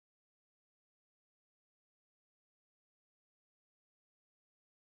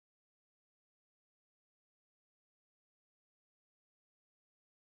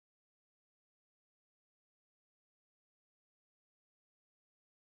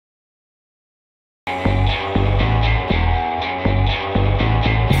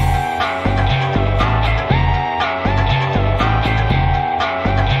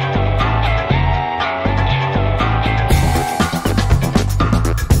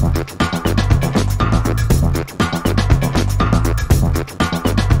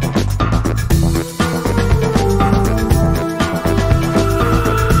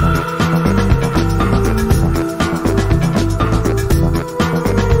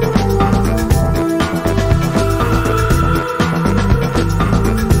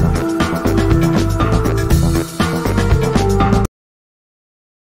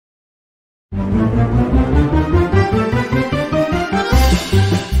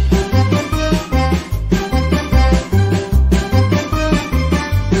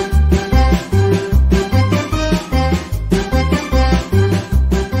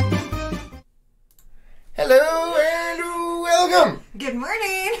Good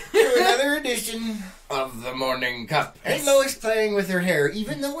morning. To another edition of the Morning Cup. And Lois playing with her hair,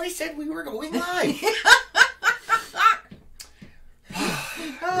 even though I said we were going live.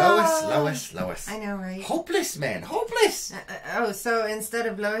 Lois. I know, right? Hopeless, man. Hopeless. So instead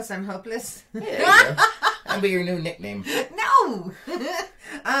of Lois, I'm hopeless? Yeah, there you go. That'll be your new nickname. No!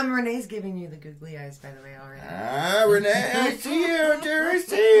 Renee's giving you the googly eyes, by the way, already. Renee, I see you out there. I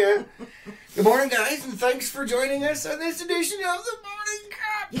see you. Good morning, guys, and thanks for joining us on this edition of the Morning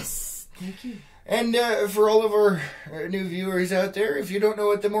Cup. Yes, thank you. And for all of our new viewers out there, if you don't know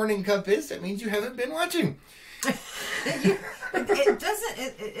what the Morning Cup is, that means you haven't been watching.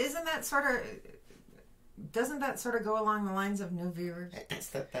 Doesn't that sort of go along the lines of new viewers?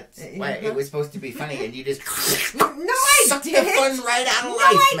 That's why it was supposed to be funny, and you just no, I sucked didn't. the fun right out of No,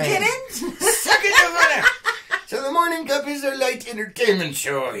 life, I man. didn't. Suck it the fun out. So the Morning Cup is a light entertainment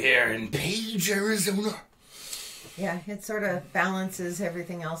show here in Page, Arizona. Yeah, it sort of balances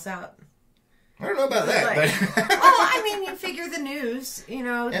everything else out. I don't know about that, but I mean, you figure the news. You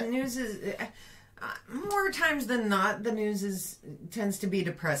know, the news is. More times than not, the news tends to be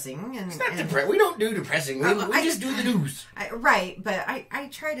depressing. And, it's not depressing. We don't do depressing. We just do the news. Right, but I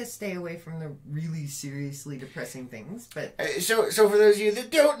try to stay away from the really seriously depressing things. But So for those of you that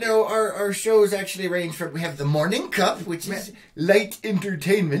don't know, our shows actually range from, we have the Morning Cup, which is light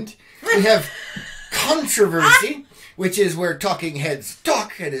entertainment. We have controversy, which is where talking heads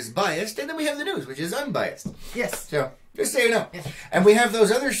talk and is biased. And then we have the news, which is unbiased. Yes. So, just so you know. Yes. And we have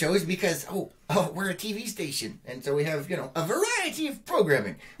those other shows because, we're a TV station. And so we have, a variety of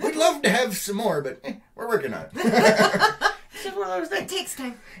programming. We'd love to have some more, but we're working on it. It's just one of those things. It takes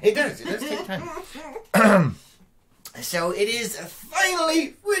time. It does. It does take time. So it is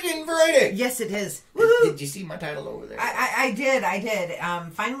finally friggin' Friday. Yes, it is. Did you see my title over there? I did.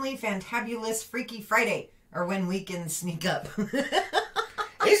 Finally, Fantabulous Freaky Friday. Or when weekends sneak up.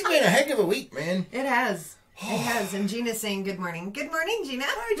 It's been a heck of a week, man. It has. It has. And Gina's saying good morning. Good morning, Gina.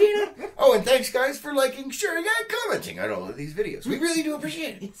 Hi, Gina. Oh, and thanks, guys, for liking, sharing, and commenting on all of these videos. We really do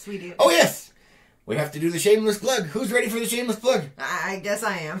appreciate it. Yes, we do. Oh, yes. We have to do the shameless plug. Who's ready for the shameless plug? I guess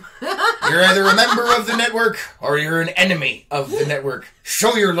I am. You're either a member of the network or you're an enemy of the network.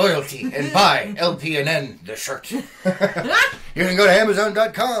 Show your loyalty and buy LPNN the shirt. You can go to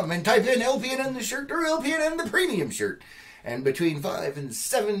Amazon.com and type in LPNN the shirt or LPNN the premium shirt. And between $5 and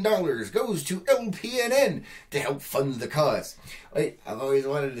 $7 goes to LPNN to help fund the cause. Wait, I've always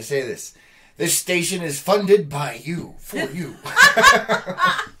wanted to say this. This station is funded by you, for you.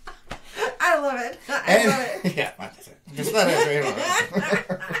 I love it. I love it. Yeah, just let it.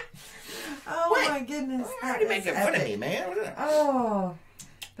 Oh my goodness. Why are you making fun of me, man? Oh,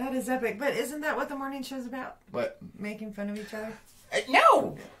 that is epic. But isn't that what the morning show's about? What? Making fun of each other?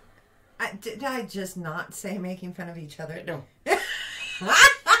 No. Did I just not say making fun of each other? No.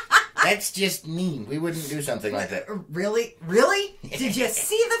 That's just mean. We wouldn't do something like that. Really? Really? Did you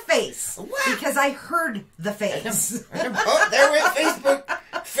see the face? What? Because I heard the face. Oh, there went Facebook.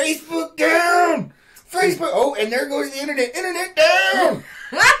 Facebook down. Facebook. Oh, and there goes the internet. Internet down.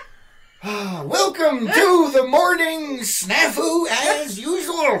 Welcome to the morning snafu as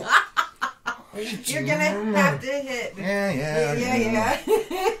usual. You're gonna have to hit. Yeah.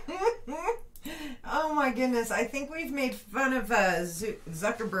 Oh my goodness! I think we've made fun of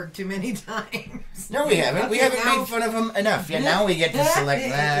Zuckerberg too many times. No, we haven't. We haven't made fun of him enough. Yeah, now we get to select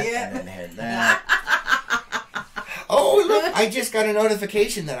that and then hit that. Oh, look! I just got a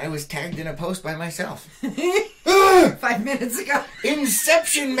notification that I was tagged in a post by myself. 5 minutes ago.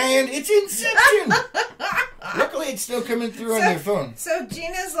 Inception, man! It's Inception! Luckily, it's still coming through on your phone. So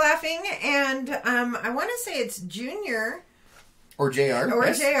Gina's laughing, and I want to say it's Junior. Or JR. Or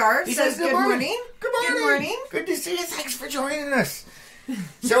yes. JR He says good morning. Good morning. Good morning. Good to see you. Thanks for joining us.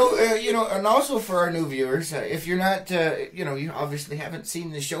 So, and also for our new viewers, if you're not, you obviously haven't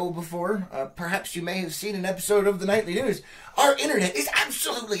seen the show before, perhaps you may have seen an episode of the Nightly News. Our internet is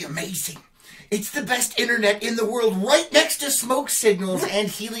absolutely amazing. It's the best internet in the world, right next to smoke signals and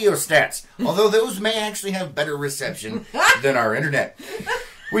heliostats. Although those may actually have better reception than our internet.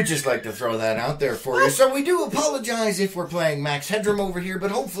 We'd just like to throw that out there for you. So we do apologize if we're playing Max Headroom over here,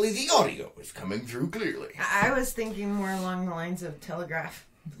 but hopefully the audio is coming through clearly. I was thinking more along the lines of telegraph.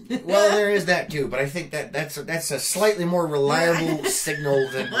 Well, there is that too, but I think that's a slightly more reliable signal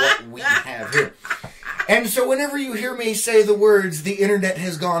than what we have here. And so whenever you hear me say the words, the internet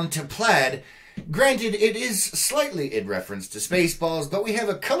has gone to plaid, granted, it is slightly in reference to Spaceballs, but we have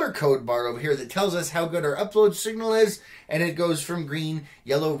a color code bar over here that tells us how good our upload signal is, and it goes from green,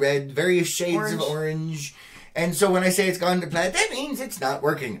 yellow, red, various shades of orange. And so when I say it's gone to plaid, that means it's not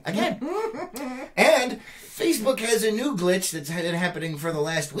working again. And Facebook has a new glitch that's been happening for the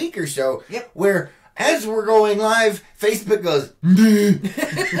last week or so. Yep. Where, as we're going live, Facebook goes, and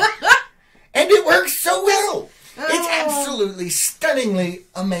it works so well. It's absolutely stunningly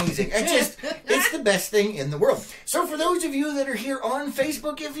amazing. It's the best thing in the world. So for those of you that are here on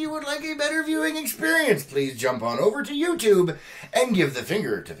Facebook, if you would like a better viewing experience, please jump on over to YouTube and give the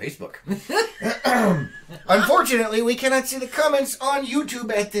finger to Facebook. Unfortunately, we cannot see the comments on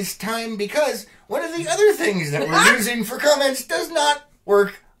YouTube at this time because one of the other things that we're using for comments does not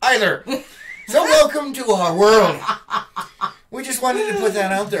work either. So welcome to our world. We just wanted to put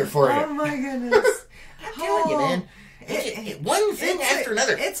that out there for you. Oh my goodness. I'm telling you, man. One thing after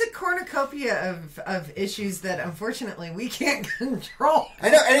another. It's a cornucopia of issues that unfortunately we can't control. I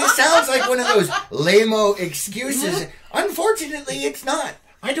know, and it sounds like one of those lame-o excuses. Unfortunately, it's not.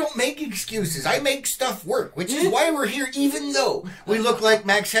 I don't make excuses. I make stuff work, which is why we're here, even though we look like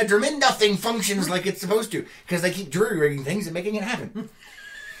Max Headroom and nothing functions like it's supposed to, because they keep jury-rigging things and making it happen.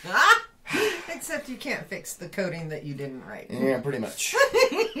 Except you can't fix the coding that you didn't write. Yeah, pretty much.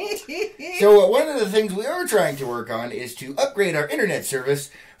 So one of the things we are trying to work on is to upgrade our internet service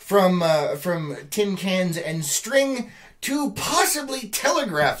from tin cans and string to possibly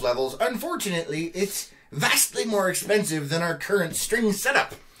telegraph levels. Unfortunately, it's vastly more expensive than our current string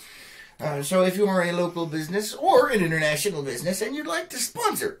setup. So if you are a local business or an international business and you'd like to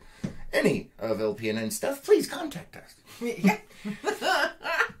sponsor any of LPNN stuff, please contact us. Yeah.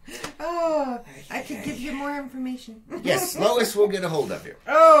 Oh, I could give you more information. Yes, Lois will get a hold of you.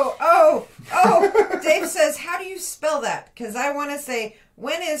 Oh. Dave says, how do you spell that? Because I want to say,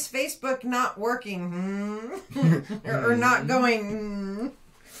 when is Facebook not working? or not going?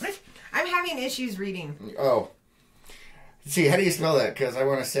 I'm having issues reading. Oh. See, how do you spell that? Because I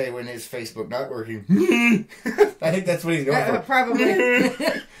want to say, when is Facebook not working? I think that's what he's going for. Probably.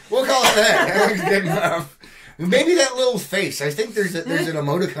 We'll call it that. That looks good enough. Maybe that little face. I think there's an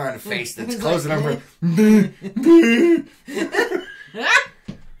emoticon face that's closing up.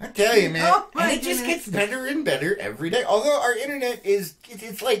 I tell you, man. Oh, and it just gets better and better every day. Although our internet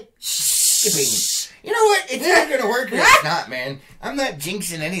it's like skipping. You know what? It's not going to work or it's not, man. I'm not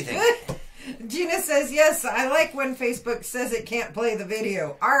jinxing anything. Gina says, yes, I like when Facebook says it can't play the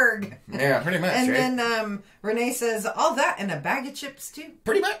video. Arg. Yeah, pretty much, And right? then Renee says, all that and a bag of chips, too.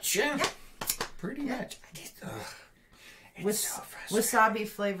 Pretty much, yeah. Pretty much. Wasabi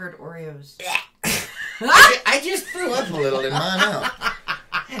flavored Oreos. I just threw up a little in my mouth.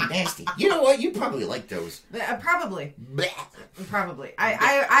 That's nasty. You know what? You probably like those. Probably. Blech. Probably.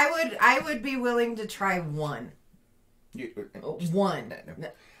 I would be willing to try one. One.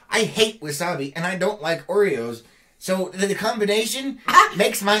 I hate wasabi and I don't like Oreos. So the combination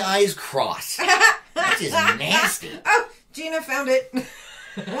makes my eyes cross. That is nasty. Oh, Gina found it.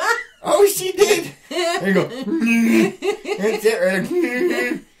 Oh, she did. There you go. That's it,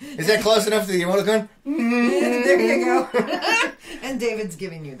 right? Is that close enough to the emoticon? There you go. And David's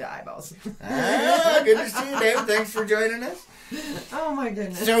giving you the eyeballs. Ah, good to see you, Dave. Thanks for joining us. Oh, my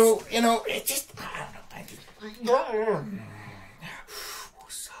goodness. So, it just, I don't know.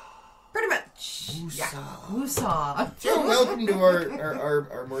 Pretty much. Woosah. Yeah. Woosah. So, welcome to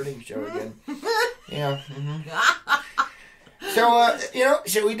our morning show again. Yeah. Mm-hmm.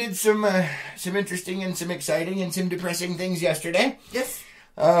 So, we did some interesting and some exciting and some depressing things yesterday. Yes.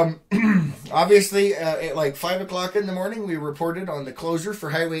 Obviously, at like 5 o'clock in the morning, we reported on the closure for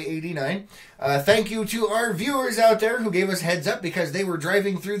Highway 89. Thank you to our viewers out there who gave us heads up because they were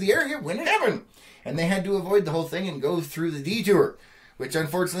driving through the area when it happened. And they had to avoid the whole thing and go through the detour, which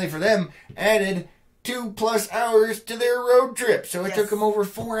unfortunately for them added 2+ hours to their road trip. So it took them over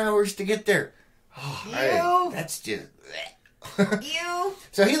 4 hours to get there. Oh, that's just... You.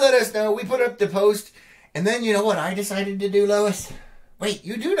 So he let us know. We put up the post. And then you know what I decided to do, Lois? Wait,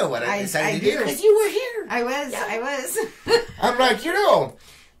 you do know what I decided to do because you were here. I was. I'm like,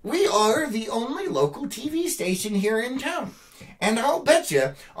 we are the only local TV station here in town. And I'll bet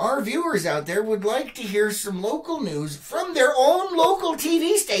you our viewers out there would like to hear some local news from their own local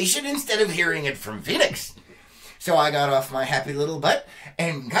TV station instead of hearing it from Phoenix. So I got off my happy little butt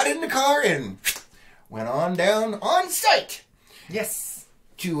and got in the car and went on down on site. Yes.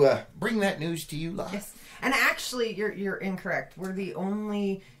 To bring that news to you live. Yes. And actually, you're incorrect. We're the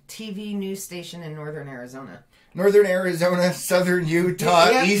only TV news station in northern Arizona. Northern Arizona, southern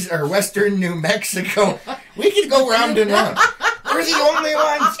Utah, east or western New Mexico. We could go round and round. We're the only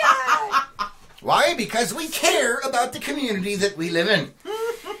ones. Why? Because we care about the community that we live in.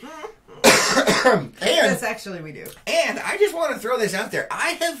 And, yes, actually we do. And I just want to throw this out there.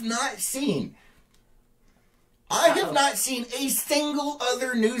 I have not seen a single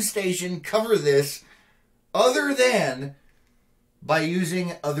other news station cover this other than by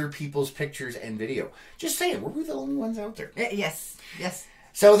using other people's pictures and video. Just saying, were we the only ones out there? Yes.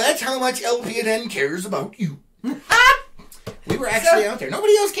 So that's how much LPN cares about you. We were actually out there.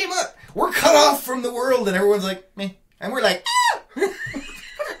 Nobody else came up. We're cut off from the world, and everyone's like, meh. And we're like,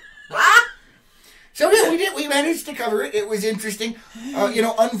 ah! So yeah, we did. We managed to cover it. It was interesting.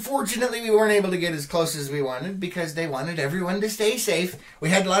 Unfortunately, we weren't able to get as close as we wanted because they wanted everyone to stay safe. We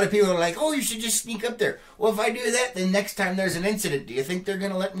had a lot of people who were like, oh, you should just sneak up there. Well, if I do that, then next time there's an incident, do you think they're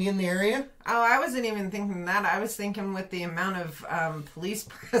going to let me in the area? Oh, I wasn't even thinking that. I was thinking with the amount of police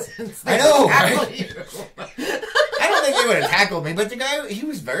presence. I know, right? I don't think they would have tackled me, but the guy, he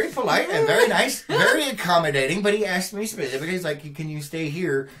was very polite and very nice, very accommodating, but he asked me specifically, he's like, can you stay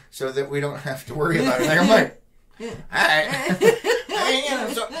here so that we don't have to worry about it? I'm like, all right.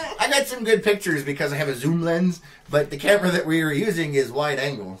 So I got some good pictures because I have a zoom lens, but the camera that we were using is wide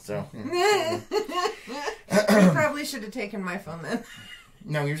angle, so. You probably should have taken my phone then.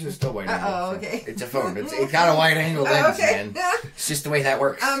 No, yours is still wide angle. Oh, okay. It's a phone. It's got a wide angle lens, man. It's just the way that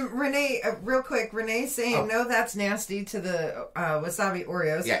works. Renee, real quick, Renee's saying, no, that's nasty to the wasabi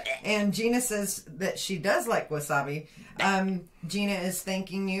Oreos. Yeah. And Gina says that she does like wasabi. Gina is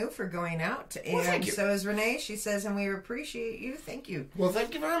thanking you for going out. And well, thank you. So is Renee. She says, and we appreciate you. Thank you. Well,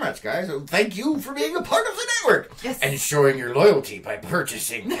 thank you very much, guys. Thank you for being a part of the network. Yes. And showing your loyalty by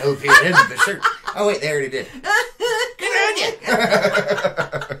purchasing LPN the shirt. Oh, wait, they already did. Good on you.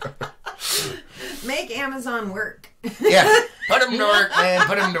 Make Amazon work. Yeah. Put them to work, man.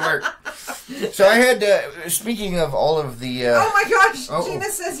 Put them to work. So I had, speaking of all of the... oh my gosh! Gina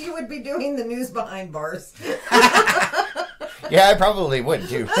says you would be doing the news behind bars. Yeah, I probably would,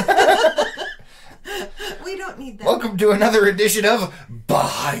 too. We don't need that. Welcome to another edition of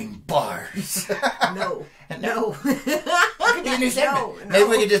Behind Bars. No. No. Could be a new segment. No. Maybe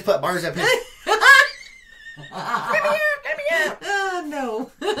we could just put bars up here. Let me out. Oh,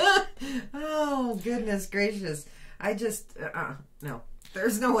 no. Oh, goodness gracious. I just, no.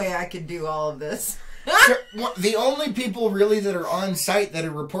 There's no way I could do all of this. So, the only people really that are on site that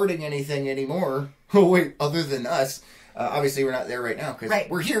are reporting anything anymore, other than us, obviously we're not there right now because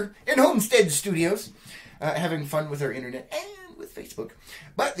we're here in Homestead Studios having fun with our internet and with Facebook.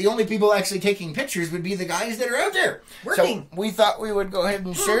 But the only people actually taking pictures would be the guys that are out there. Working. So we thought we would go ahead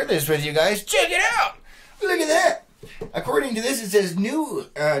and share this with you guys. Check it out. Look at that. According to this, it says new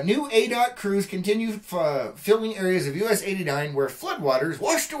ADOT crews continue filming areas of US 89 where floodwaters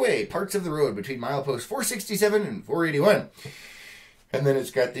washed away parts of the road between milepost 467 and 481. And then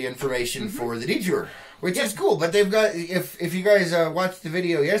it's got the information for the detour, which is cool. But they've got, if you guys watched the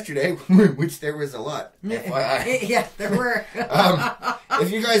video yesterday, which there was a lot, FYI. Yeah, there were.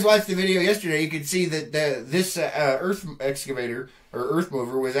 If you guys watched the video yesterday, you could see that this earth excavator or earth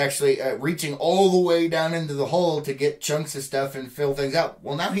mover was actually reaching all the way down into the hole to get chunks of stuff and fill things out.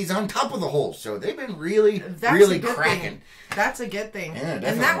 Well, now he's on top of the hole, so they've been really cracking. That's a good thing. Yeah, definitely.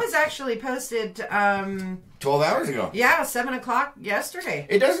 And that was actually posted 12 hours ago. Yeah, 7 o'clock yesterday.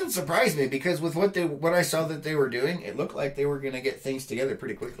 It doesn't surprise me because with what I saw that they were doing, it looked like they were going to get things together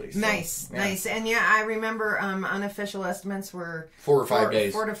pretty quickly. So, nice. And yeah, I remember unofficial estimates were 4 or 5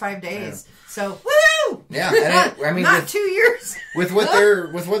 days. 4 to 5 days. Yeah. So woo! Yeah, and I mean, not 2 years. with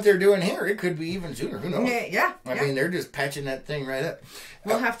what they're doing here, it could be even sooner. Who knows? Yeah. I mean, they're just patching that thing right up.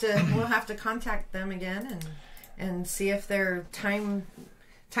 We'll have to contact them again and see if their time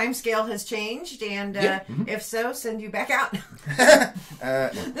scale has changed, and if so, send you back out.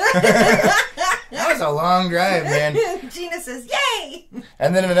 That was a long drive, man. Gina says, "Yay!"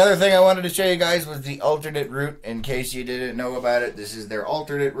 And then another thing I wanted to show you guys was the alternate route. In case you didn't know about it, this is their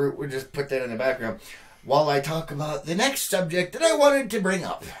alternate route. We'll just put that in the background while I talk about the next subject that I wanted to bring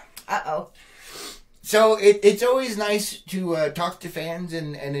up. Uh-oh. So it's always nice to talk to fans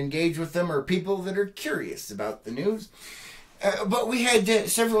and engage with them or people that are curious about the news. But we had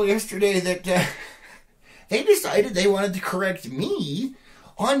several yesterday that they decided they wanted to correct me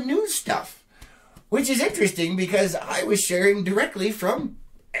on news stuff, which is interesting because I was sharing directly from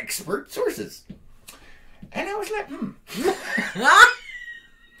expert sources. And I was like,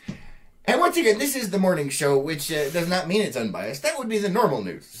 And once again, this is the morning show, which does not mean it's unbiased. That would be the normal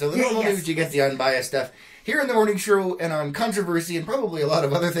news. So the normal news, you get the unbiased stuff. Here in the morning show and on controversy and probably a lot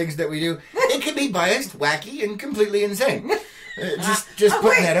of other things that we do, it can be biased, wacky, and completely insane. Just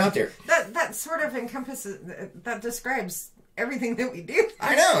putting that out there. That sort of encompasses, that describes everything that we do.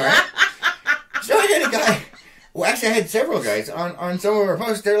 I know, right? So I had a guy, well, actually I had several guys on some of our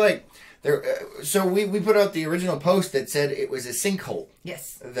posts. They're like, so we put out the original post that said it was a sinkhole.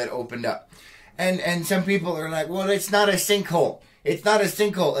 Yes. That opened up. And some people are like, well, it's not a sinkhole. It's not a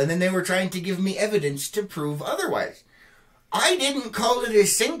sinkhole. And then they were trying to give me evidence to prove otherwise. I didn't call it a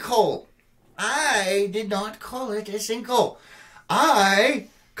sinkhole. I did not call it a sinkhole. I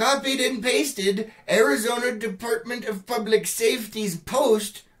copied and pasted Arizona Department of Public Safety's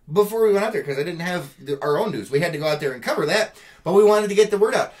post before we went out there, because I didn't have our own news. We had to go out there and cover that, but we wanted to get the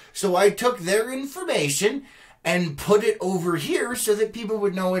word out. So I took their information and put it over here so that people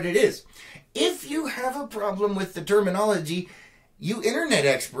would know what it is. If you have a problem with the terminology, you internet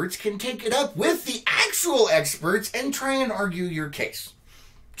experts can take it up with the actual experts and try and argue your case.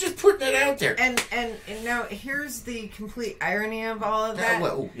 Just putting it out there. And now here's the complete irony of all of that.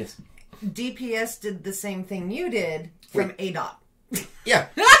 Well, yes. DPS did the same thing you did from ADOT. Yeah.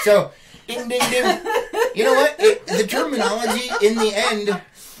 So, ding, ding, ding. You know what? The terminology in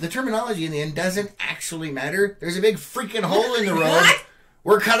the end doesn't actually matter. There's a big freaking hole in the road.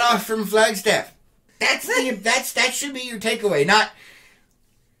 We're cut off from Flagstaff. That should be your takeaway, not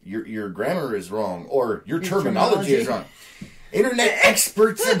your grammar is wrong or your terminology is wrong. Internet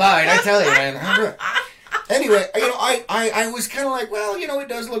experts abide, I tell you, man. Anyway, I was kind of like, well, it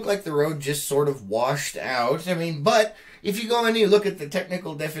does look like the road just sort of washed out. I mean, but if you go and you look at the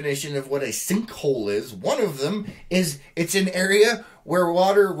technical definition of what a sinkhole is, one of them is it's an area where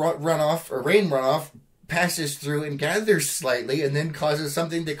water runoff or rain runoff passes through and gathers slightly and then causes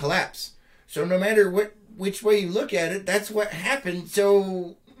something to collapse. So no matter which way you look at it, that's what happened.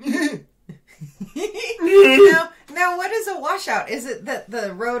 So... Now, what is a washout? Is it that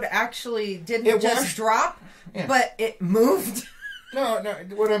the road actually didn't drop, but it moved? No.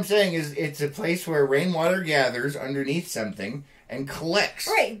 What I'm saying is it's a place where rainwater gathers underneath something and collects.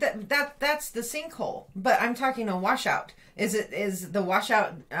 Right. That's the sinkhole. But I'm talking a washout. Is the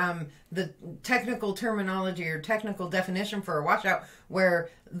washout the technical terminology or technical definition for a washout where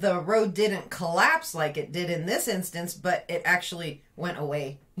the road didn't collapse like it did in this instance, but it actually went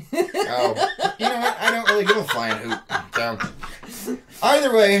away? Oh, you know what? I don't really give a flying hoot. So,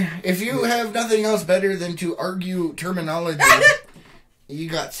 either way, if you have nothing else better than to argue terminology, you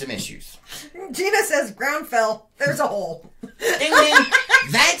got some issues. Gina says ground fell. There's a hole. Ding, ding.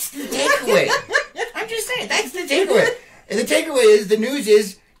 That's the takeaway. I'm just saying, that's the takeaway. And the takeaway is, the news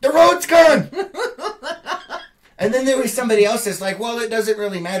is, the road's gone! And then there was somebody else that's like, well, it doesn't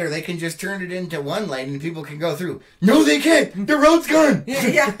really matter. They can just turn it into one lane and people can go through. No, they can't. The road's gone.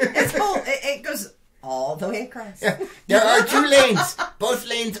 Yeah, it's full. It goes all the way across. Yeah. There are 2 lanes. Both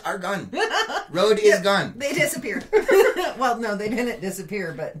lanes are gone. Road is gone. They disappeared. Well, no, they didn't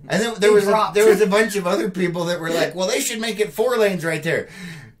disappear, but and then there was a bunch of other people that were like, well, they should make it 4 lanes right there.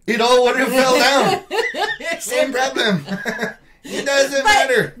 It all would have fell down. Same problem. It doesn't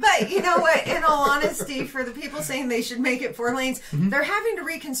matter. But you know what? In all honesty, for the people saying they should make it 4 lanes, they're having to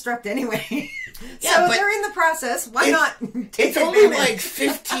reconstruct anyway. So they're in the process. Why not? It's only like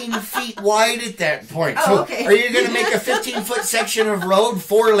 15 feet wide at that point. Oh, so okay. Are you going to make a 15-foot section of road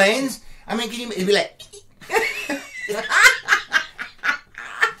 4 lanes? I mean, it'd be like...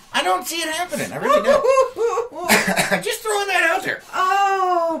 I don't see it happening. I really don't. Just throwing that out there.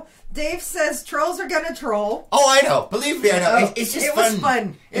 Oh... Dave says trolls are gonna troll. Oh, I know. Believe me, I know. It's just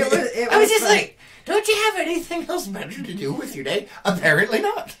fun. It was fun. I was just like, don't you have anything else better to do with your day? Apparently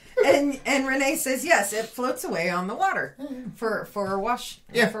not. And Renee says yes, it floats away on the water for a wash.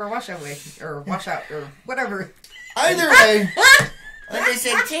 Yeah, for a wash away or wash out or whatever. Either way, like I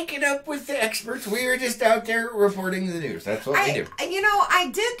said, take it up with the experts. We are just out there reporting the news. That's what we do.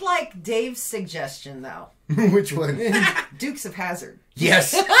 I did like Dave's suggestion though. Which one? Dukes of Hazzard.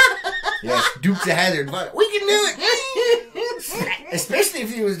 Yes. Yes, Dukes of Hazzard. We can do it. Especially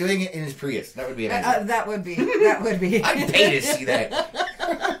if he was doing it in his Prius. That would be amazing. That would be. I'd pay to see that.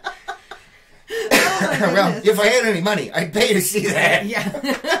 Oh, well, if I had any money, I'd pay to see that. Yeah.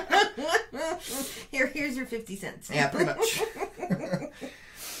 Here's your 50 cents. Yeah, pretty much.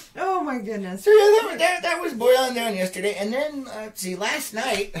 Oh my goodness. So yeah, that was boiling down yesterday, and then let's see, last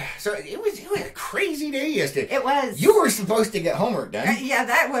night. So it was a crazy day yesterday. It was. You were supposed to get homework done. Yeah,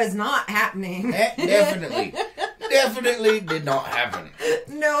 that was not happening. That definitely did not happen.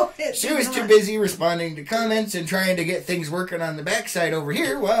 No, she was too busy responding to comments and trying to get things working on the backside over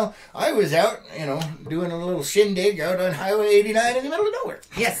here, while I was out, doing a little shindig out on Highway 89 in the middle of nowhere.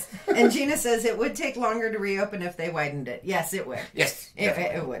 Yes, and Gina says it would take longer to reopen if they widened it. Yes, it would. Yes,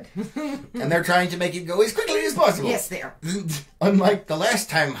 it would. And they're trying to make it go as quickly as possible. Yes, they are. Unlike the last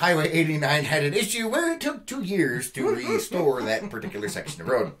time Highway 89 had an issue where it took 2 years to restore that particular section of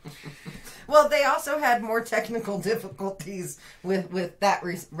road. Well, they also had more technical difficulties with that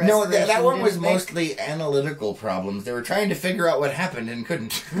No, that one was didn't they? mostly analytical problems. They were trying to figure out what happened and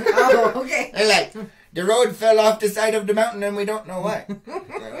couldn't. Oh, okay. They're like, the road fell off the side of the mountain and we don't know why.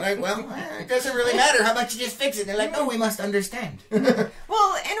 They're like, well, it doesn't really matter. How about you just fix it? They're like, no, we must understand. Well, in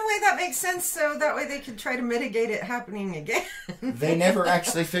a way that makes sense, so that way they could try to mitigate it happening again. They never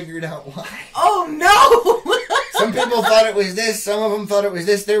actually figured out why. Oh, no! Some people thought it was this, some of them thought it was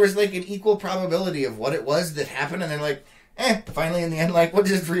this. There was like an equal probability of what it was that happened, and they're like, finally in the end, like, we'll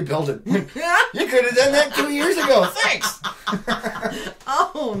just rebuild it. You could have done that 2 years ago. Thanks.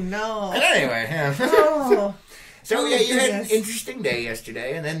 Oh, no. But anyway, yeah. Oh. So yeah, you had an interesting day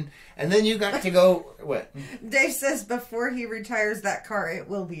yesterday, and then you got to go, what? Dave says before he retires that car, it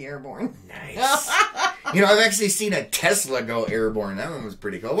will be airborne. Nice. I've actually seen a Tesla go airborne. That one was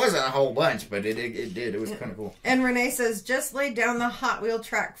pretty cool. It wasn't a whole bunch, but it did. It was kind of cool. And Renee says, just lay down the Hot Wheel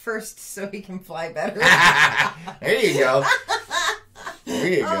track first so he can fly better. There you go. There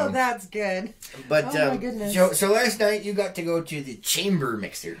you go. Oh, that's good. But, oh, my goodness. So last night you got to go to the chamber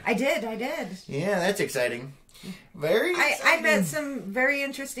mixer. I did. Yeah, that's exciting. Very exciting. I met some very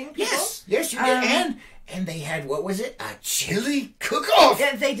interesting people. Yes, you did. And they had, what was it? A chili cook-off.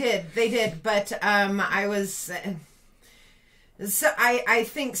 Yeah, they did. But I was... So I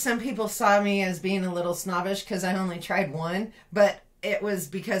think some people saw me as being a little snobbish because I only tried one. But it was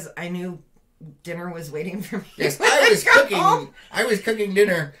because I knew dinner was waiting for me. Yes, I was cooking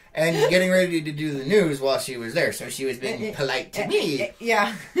dinner and getting ready to do the news while she was there. So she was being polite to me.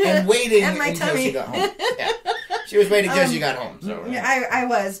 Yeah. And waiting and until she got home. Yeah. She was waiting until she got home. So yeah, I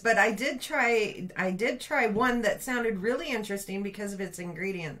was, but I did try one that sounded really interesting because of its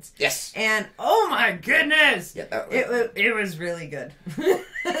ingredients. Yes. And oh my goodness, yeah, it was really good.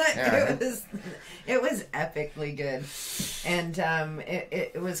 Yeah. It was epically good, and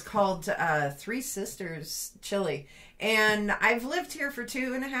it was called Three Sisters Chili, and I've lived here for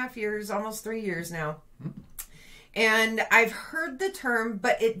 2.5 years, almost 3 years now, and I've heard the term,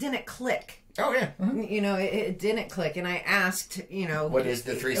 but it didn't click. Oh, yeah. Mm-hmm. It didn't click. And I asked, what is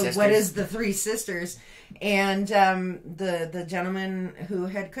the Three Sisters? What is the Three Sisters? And the gentleman who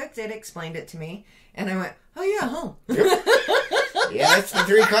had cooked it explained it to me. And I went, oh, yeah, huh? Yep. Yeah, that's the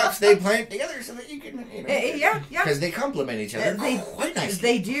three cups they plant together so that you can, yeah. Because they complement each other quite nicely.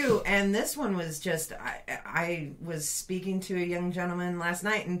 They do. And this one was just, I was speaking to a young gentleman last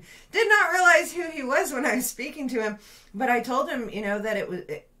night and did not realize who he was when I was speaking to him. But I told him, that it was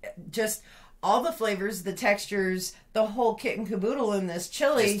just... all the flavors, the textures, the whole kit and caboodle in this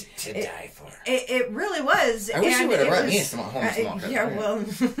chili. Just to die for. It really was. I wish you would have brought me a small cup. Yeah, well.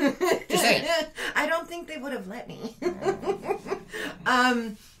 Just saying. I don't think they would have let me.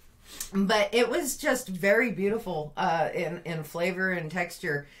 But it was just very beautiful in flavor and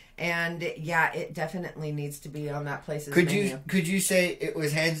texture. And yeah, it definitely needs to be on that place's menu. Could you say it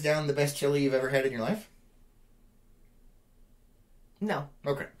was hands down the best chili you've ever had in your life? No.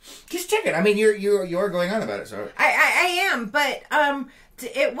 Okay. Just check it. I mean, you're going on about it, so I am, but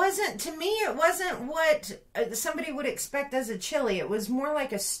it wasn't, to me, it wasn't what somebody would expect as a chili. It was more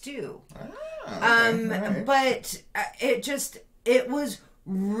like a stew. Okay. Right. But it was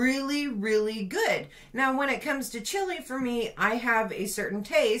really, really good. Now, when it comes to chili, for me, I have a certain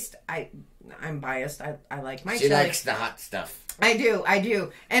taste. I'm biased. I like my chili. She likes the hot stuff. I do,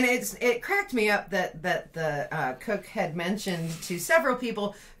 and it cracked me up that the cook had mentioned to several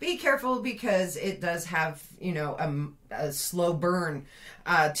people, be careful because it does have a slow burn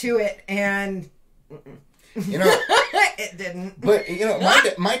to it, and it didn't.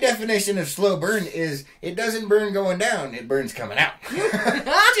 But my definition of slow burn is it doesn't burn going down; it burns coming out.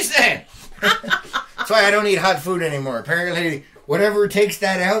 Just saying. That's why I don't eat hot food anymore. Apparently, whatever takes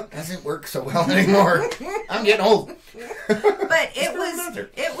that out doesn't work so well anymore. I'm getting old. But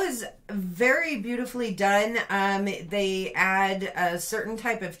it was very beautifully done. They add a certain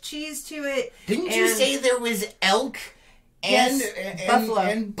type of cheese to it. Didn't you say there was elk and buffalo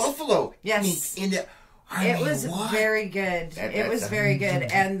and buffalo? Yes. Meat in the. It was very good. It was very good.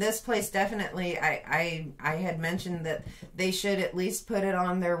 And this place definitely, I had mentioned that they should at least put it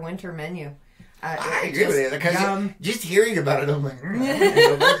on their winter menu. I agree with you because just hearing about it, I'm like,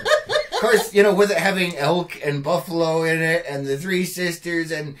 of course, with it having elk and buffalo in it, and the Three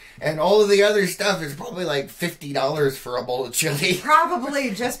Sisters, and all of the other stuff, it's probably like $50 for a bowl of chili.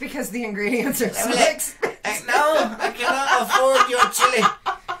 Probably just because the ingredients are so expensive. No, I cannot afford your chili.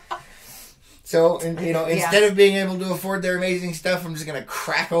 So, instead of being able to afford their amazing stuff, I'm just going to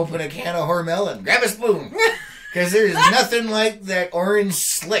crack open a can of Hormel and grab a spoon. Because there's nothing like that orange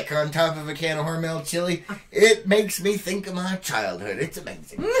slick on top of a can of Hormel chili. It makes me think of my childhood. It's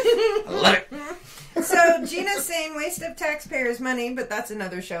amazing. I love it. So Gina's saying waste of taxpayers' money, but that's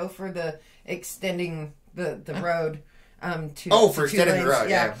another show for the extending the road. For extending the road,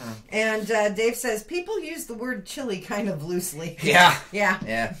 yeah. And Dave says people use the word chili kind of loosely. Yeah.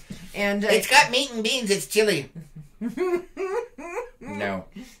 Yeah. And it's got meat and beans. It's chili. No.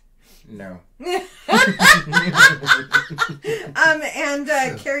 And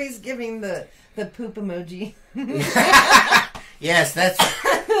Carrie's giving the poop emoji. Yes,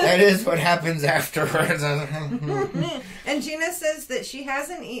 that is what happens afterwards. And Gina says that she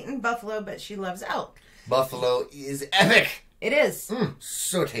hasn't eaten buffalo, but she loves elk. Buffalo is epic. It is.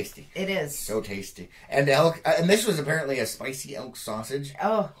 So tasty. It is. So tasty. And elk, and this was apparently a spicy elk sausage.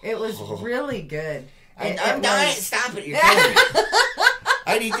 Oh, it was really good. I'm dying. Stop it. You're killing me.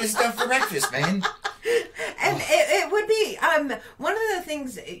 I'd eat this stuff for breakfast, man. And it would be, one of the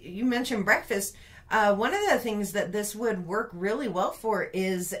things, you mentioned breakfast, one of the things that this would work really well for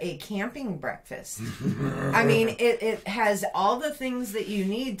is a camping breakfast. I mean, it has all the things that you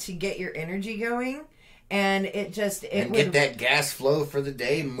need to get your energy going. And it would get that gas flow for the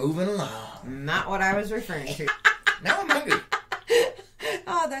day moving along. Not what I was referring to. Now I'm hungry.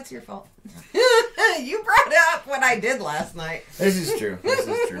 Oh, that's your fault. You brought up what I did last night. This is true.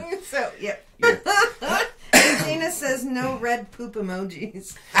 So, yep. And Gina says no red poop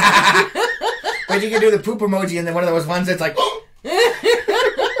emojis. But you can do the poop emoji and then one of those ones that's like...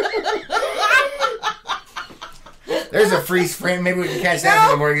 There's a freeze frame. Maybe we can catch that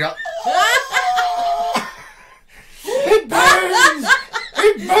in the morning. It burns!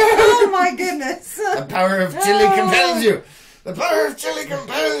 It burns! Oh my goodness. The power of chili compels you. The power of chili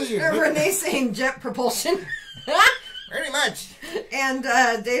compels you. Renee saying jet propulsion. Pretty much. And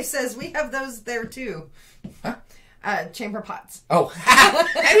Dave says we have those there too. Huh? Chamber pots. Oh,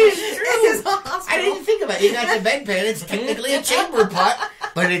 that is true. It is a hospital. I didn't think about it. You got the bedpan. It's technically a chamber pot,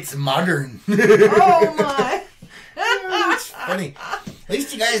 but it's modern. Oh my. It's funny. At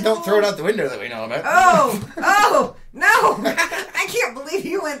least you guys don't throw it out the window that we know about. Oh, no. I can't believe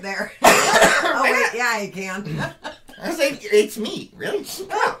you went there. Oh, wait, yeah, I can. I was like, it's me. Really? Come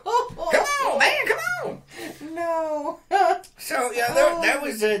on, man, come on. No. So, yeah, that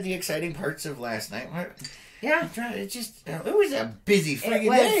was the exciting parts of last night. Yeah. It was a busy friggin'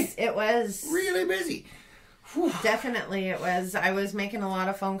 day. It was. Really busy. Whew. Definitely it was. I was making a lot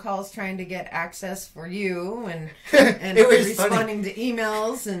of phone calls trying to get access for you and it was responding funny. to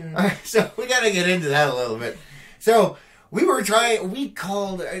emails and... So we got to get into that a little bit. So we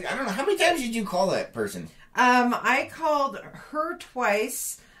called, I don't know, how many times did you call that person? I called her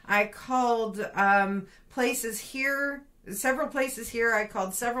twice. I called places here, several places here. I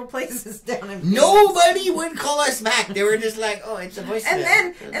called several places down in Phoenix. Nobody would call us back. They were just like, oh, it's a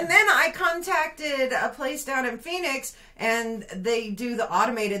voicemail. And then I contacted a place down in Phoenix, and they do the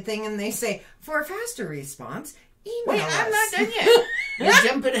automated thing, and they say, for a faster response, email us. I'm not done yet. You're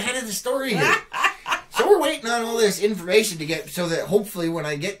jumping ahead of the story here. So we're waiting on all this information to get, so that hopefully when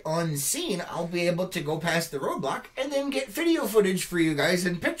I get on scene, I'll be able to go past the roadblock and then get video footage for you guys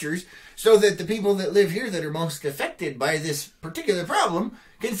and pictures so that the people that live here that are most affected by this particular problem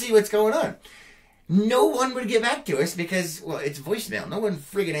can see what's going on. No one would get back to us because, well, it's voicemail. No one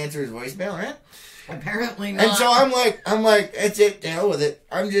friggin' answers voicemail, right? Apparently not. And so I'm like, that's it, to hell with it.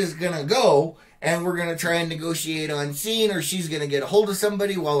 I'm just gonna go. And we're going to try and negotiate on scene, or she's going to get a hold of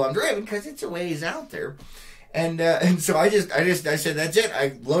somebody while I'm driving, because it's a ways out there. And so I said, that's it.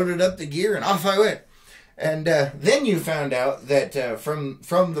 I loaded up the gear, and off I went. And then you found out that from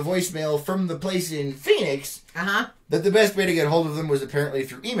the voicemail from the place in Phoenix, that the best way to get a hold of them was apparently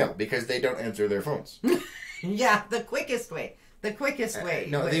through email, because they don't answer their phones. Yeah, the quickest way. The quickest way.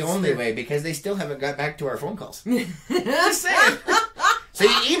 No, the only way, because they still haven't got back to our phone calls. Just saying. So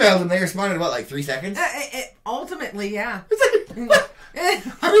you emailed them, they responded about like 3 seconds? Ultimately, yeah. I mean,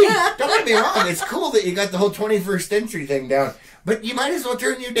 don't get me wrong, it's cool that you got the whole 21st century thing down, but you might as well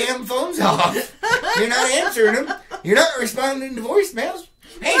turn your damn phones off. You're not answering them. You're not responding to voicemails.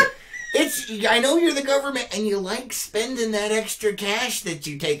 Hey, I know you're the government and you like spending that extra cash that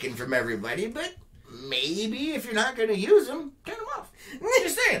you're taking from everybody, but maybe if you're not going to use them, turn them off.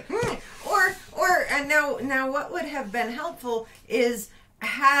 Just saying. And now what would have been helpful is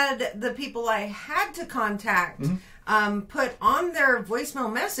had the people I had to contact put on their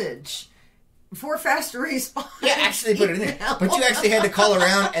voicemail message for faster response. Yeah, actually put it in there. But you actually had to call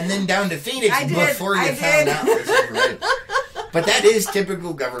around and then down to Phoenix before you found out. But that is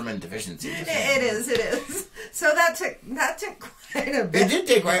typical government deficiency. It is. So that took quite a bit. It did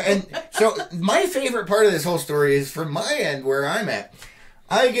take quite. And So my favorite part of this whole story is from my end where I'm at.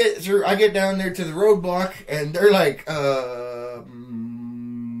 I get down there to the roadblock, and they're like, I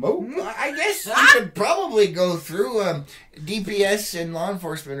guess you could probably go through DPS and law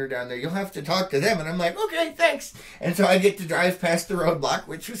enforcement are down there. You'll have to talk to them. And I'm like, okay, thanks. And so I get to drive past the roadblock,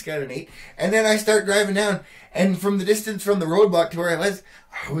 which was kind of neat. And then I start driving down, and from the distance from the roadblock to where I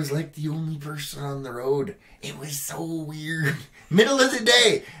was like the only person on the road. It was so weird. Middle of the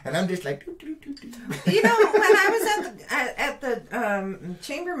day, and I'm just like, doo, doo, doo, doo. You know, when I was at the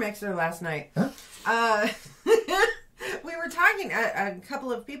chamber mixer last night, we were talking. A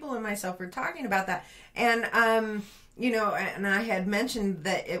couple of people and myself were talking about that, and you know, and I had mentioned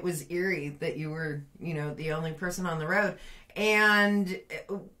that it was eerie that you were, you know, the only person on the road, and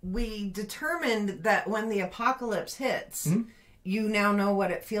we determined that when the apocalypse hits. Mm-hmm. You now know what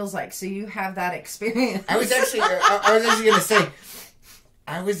it feels like, so you have that experience. I was actually going to say,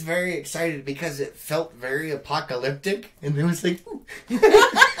 I was very excited because it felt very apocalyptic, and it was like,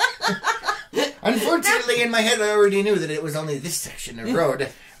 unfortunately, in my head, I already knew that it was only this section of road,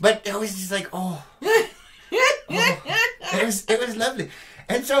 but I was just like, it was lovely.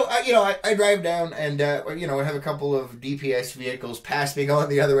 And so, I drive down and, I have a couple of DPS vehicles pass me going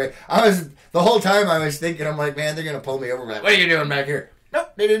the other way. The whole time I was thinking, I'm like, man, they're going to pull me over. Like, what are you doing back here?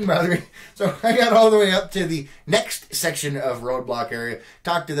 Nope, they didn't bother me. So I got all the way up to the next section of roadblock area,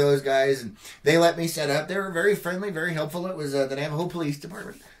 talked to those guys, and they let me set up. They were very friendly, very helpful. It was the Navajo Police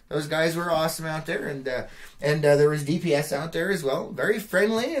Department. Those guys were awesome out there, and there was DPS out there as well, very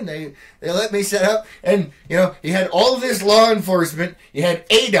friendly, and they let me set up. And you had all of this law enforcement, you had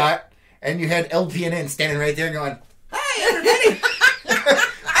ADOT, and you had LPNN standing right there going, "Hi, everybody,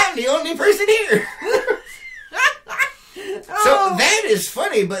 I'm the only person here." So that is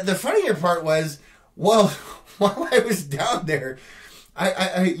funny, but the funnier part was, while I was down there,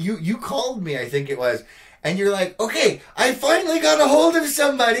 you called me, I think it was. And you're like, okay, I finally got a hold of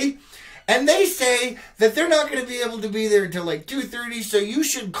somebody, and they say that they're not going to be able to be there until like 2:30, so you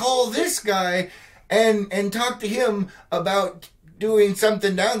should call this guy and talk to him about doing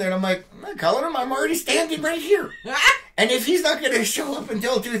something down there. And I'm like, I'm not calling him. I'm already standing right here. And if he's not going to show up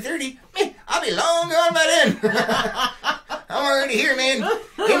until 2:30, I'll be long gone by then. I'm already here, man.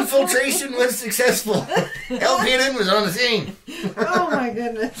 Infiltration was successful. LPNN was on the scene. Oh my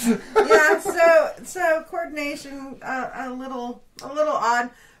goodness. Yeah. So coordination a little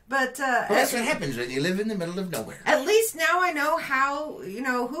odd, but that's what happens when you live in the middle of nowhere. At least now I know how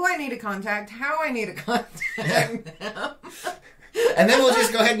who I need to contact, how I need to contact them. And then we'll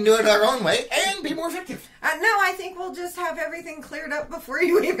just go ahead and do it our own way and be more effective. No, I think we'll just have everything cleared up before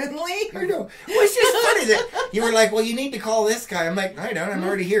you even leave. I know. Well, it's just funny that you were like, well, you need to call this guy. I'm like, I don't. I'm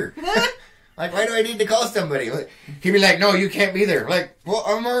already here. Like, why do I need to call somebody? He'd be like, no, you can't be there. Like, well,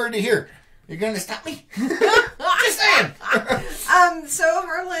 I'm already here. You're going to stop me? Just saying. So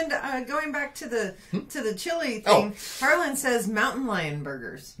Harlan, going back to the chili thing, Harlan says mountain lion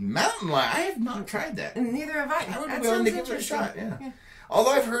burgers. Mountain lion? I have not tried that. And neither have I. I would be willing to give it a shot, yeah.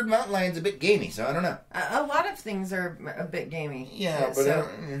 Although I've heard mountain lion's a bit gamey, so I don't know. A lot of things are a bit gamey. Yeah, but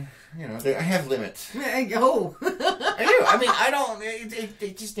I have limits. Oh. I do. I mean, I don't.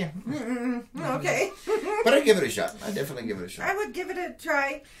 It just. Yeah. Okay. But I'd give it a shot. I'd definitely give it a shot. I would give it a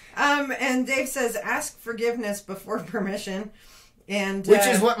try. And Dave says, ask forgiveness before permission. And which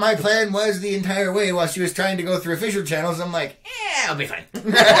is what my plan was the entire way while she was trying to go through official channels. I'm like, I'll be fine.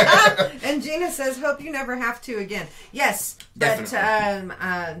 And Gina says, hope you never have to again. Yes, definitely.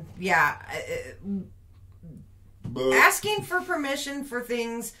 But asking for permission for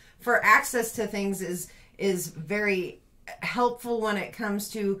things, for access to things is very helpful when it comes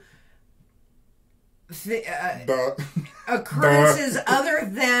to occurrences other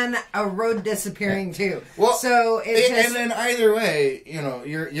than a road disappearing too. Well, so and then either way,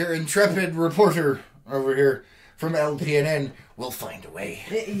 your intrepid reporter over here from LPNN will find a way.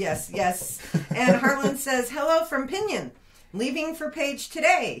 Yes. And Harlan says, hello from Pinion. Leaving for Page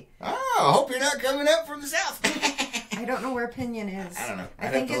today. Oh, I hope you're not coming up from the south. I don't know where Pinion is. I don't know. I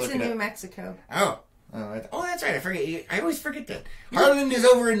think it's in New Mexico. Oh, that's right. I forget. I always forget that. Harlan is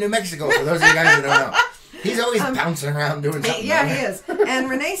over in New Mexico, for those of you guys that don't know. He's always bouncing around doing something. Yeah, he is. And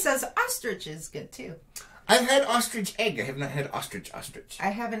Renee says ostrich is good, too. I've had ostrich egg. I have not had ostrich. I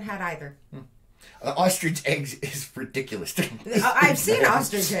haven't had either. Ostrich eggs is ridiculous. I've seen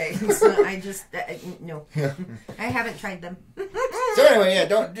ostrich eggs. I just, no. I haven't tried them. So anyway, yeah,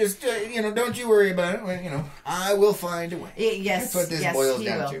 don't you worry about it. Well, I will find a way. Yes, that's what this boils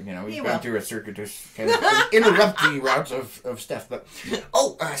down to. We've gone through a circuitous kind of interrupting routes of stuff. But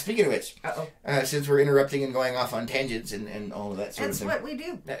speaking of which, since we're interrupting and going off on tangents and all of that sort of thing, that's what we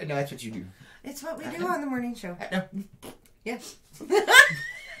do. No, that's what you do. It's what we do on the morning show. No. Yes.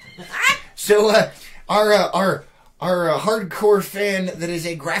 So our hardcore fan that is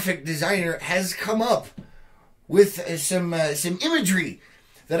a graphic designer has come up with some imagery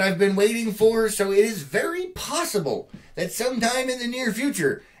that I've been waiting for. So it is very possible that sometime in the near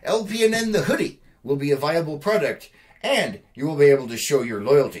future, LPNN the hoodie will be a viable product, and you will be able to show your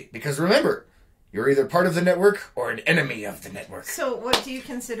loyalty. Because remember, you're either part of the network or an enemy of the network. So what do you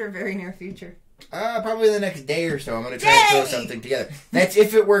consider very near future? Probably the next day or so. I'm going to try to throw something together. That's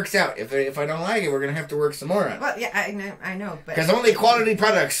if it works out. If I don't like it, we're going to have to work some more on it. Well, yeah, I know. Because only quality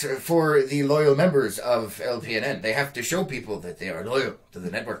products for the loyal members of LPNN. They have to show people that they are loyal to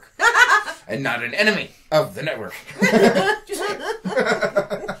the network. And not an enemy of the network. Just saying.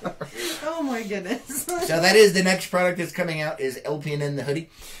 Oh my goodness. So that is the next product that's coming out is LPNN the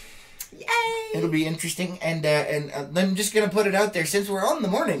hoodie. Yay! It'll be interesting, and I'm just going to put it out there. Since we're on the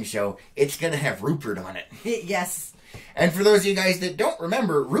morning show, it's going to have Rupert on it. Yes. And for those of you guys that don't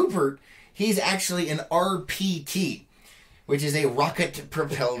remember, Rupert, he's actually an RPT, which is a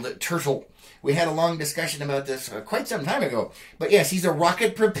rocket-propelled turtle. We had a long discussion about this quite some time ago. But yes, he's a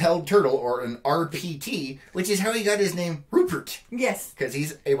rocket-propelled turtle, or an RPT, which is how he got his name Rupert. Yes. Because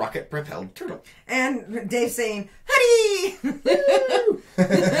he's a rocket-propelled turtle. And Dave saying, "Hoodie!"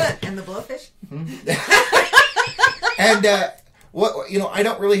 And the blowfish. And I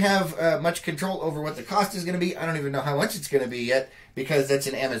don't really have much control over what the cost is going to be. I don't even know how much it's going to be yet, because that's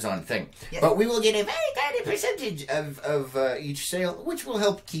an Amazon thing. Yes. But we will get a very tiny percentage of each sale, which will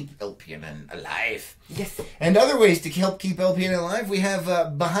help keep LPNN alive. Yes. And other ways to help keep LPNN alive, we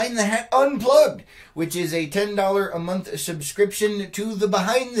have Behind the Hat Unplugged, which is a $10 a month subscription to the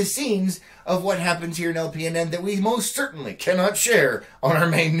behind the scenes of what happens here in LPNN that we most certainly cannot share on our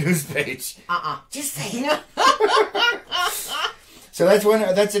main news page. Just saying. So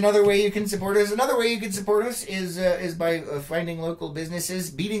that's another way you can support us. Another way you can support us is by finding local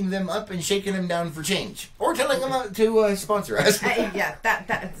businesses, beating them up, and shaking them down for change, or telling them to sponsor us.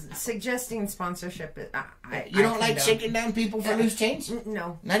 That suggesting sponsorship. You don't like shaking down people for loose change?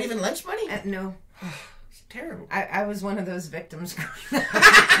 No. Not even lunch money? No. It's terrible. I was one of those victims.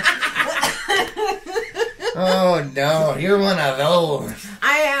 Oh no, you're one of those.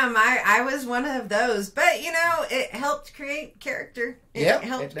 I am. I was one of those, but it helped create character. It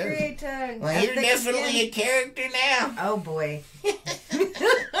helped create. Well, you're definitely a character now. Oh boy.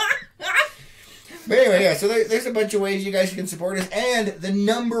 But anyway, yeah. So there's a bunch of ways you guys can support us, and the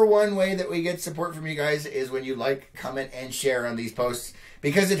number one way that we get support from you guys is when you like, comment, and share on these posts,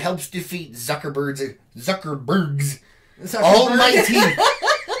 because it helps defeat Zuckerberg's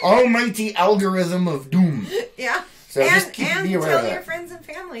almighty algorithm of doom. Yeah. So just be aware of that. Tell your friends and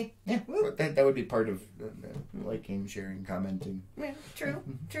family. Yeah. Well, that would be part of liking, sharing, commenting. Yeah, true.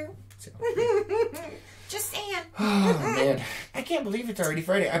 So. Just saying. Oh, man. I can't believe it's already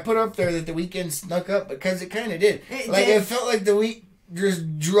Friday. I put up there that the weekend snuck up because it kind of did. It felt like the week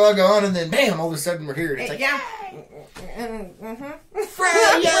just drug on, and then bam, all of a sudden we're here. It's like, yeah.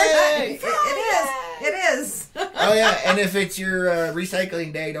 Friday! It is. Oh, yeah, and if it's your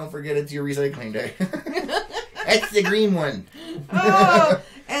recycling day, don't forget it's your recycling day. That's the green one. Oh,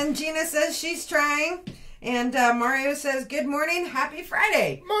 and Gina says she's trying. And Mario says, "Good morning, happy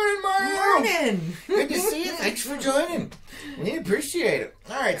Friday." Morning, Mario. Morning. Good to see you. Thanks for joining. We appreciate it.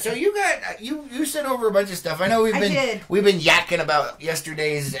 All right, so you got you sent over a bunch of stuff. I know we've been yakking about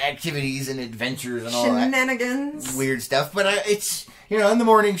yesterday's activities and adventures and all shenanigans, that weird stuff. But it's on the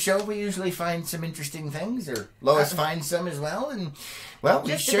morning show we usually find some interesting things, or Lois finds some as well, and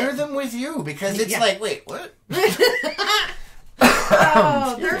we share them with you because it's like, wait, what?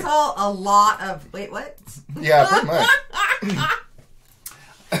 Oh, there's a lot of... Wait, what? Yeah, pretty much.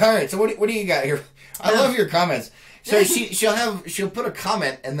 All right, so what do you got here? I love your comments. So she'll put a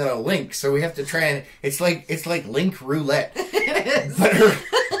comment and then a link, so we have to try and... It's like link roulette. It is. But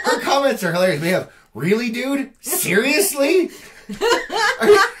her comments are hilarious. We have, "Really, dude? Seriously?"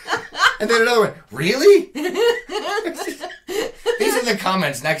 And then another one, "Really?" These are the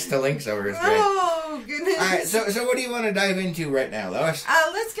comments next to links over. It's great. Oh, goodness. All right, so what do you want to dive into right now, Lois?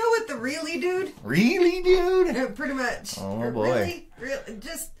 Let's go with the "really, dude." Really, dude? Pretty much. Oh, boy. Really,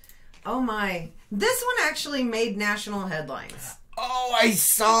 just, oh my. This one actually made national headlines. Oh, I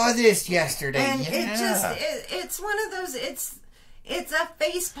saw this yesterday. And it's one of those, it's a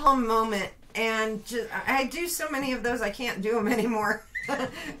facepalm moment and I do so many of those I can't do them anymore.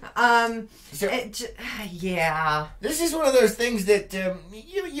 Yeah. This is one of those things that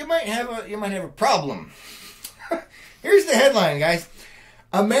you might have a problem. Here's the headline, guys.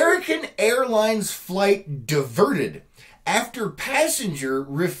 American Airlines flight diverted after passenger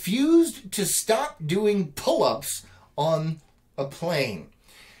refused to stop doing pull-ups on a plane.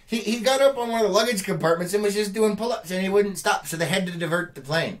 He got up on one of the luggage compartments and was just doing pull-ups and he wouldn't stop, so they had to divert the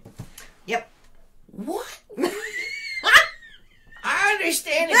plane. Yep. What? I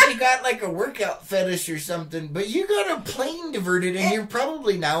understand if you got like a workout fetish or something, but you got a plane diverted and you're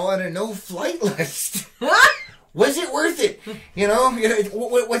probably now on a no-flight list. Was it worth it? You know,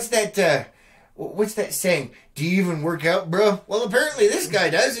 what's that saying? Do you even work out, bro? Well, apparently this guy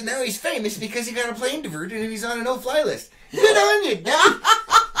does, and now he's famous because he got a plane diverted and he's on a no-fly list. Good on you, Doug.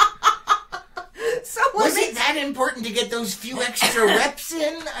 So was it that important to get those few extra reps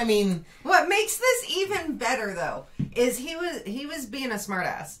in? I mean, what makes this even better though is he was being a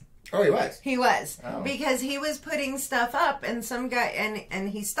smartass. Oh, he was. He was. Oh. Because he was putting stuff up and some guy and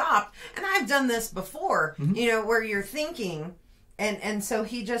he stopped. And I've done this before, you know, where you're thinking and so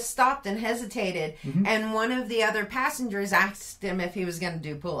he just stopped and hesitated and one of the other passengers asked him if he was going to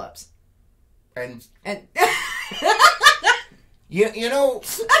do pull-ups. And you know,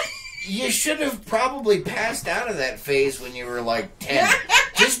 you should have probably passed out of that phase when you were like 10.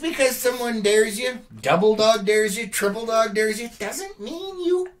 Just because someone dares you, double dog dares you, triple dog dares you, doesn't mean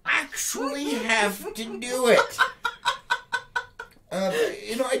you actually have to do it.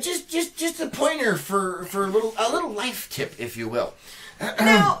 You know, just a pointer for a little life tip, if you will.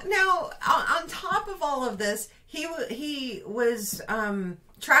 Now, on top of all of this, he was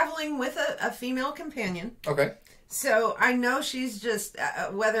traveling with a female companion. Okay. So I know she's just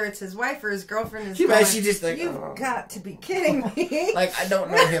whether it's his wife or his girlfriend is. She just like, you've got to be kidding me. Like, I don't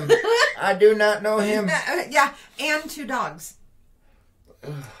know him. I do not know him. Yeah, and 2 dogs.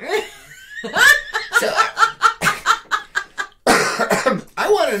 So, I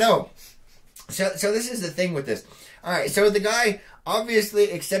want to know. So this is the thing with this. All right, so the guy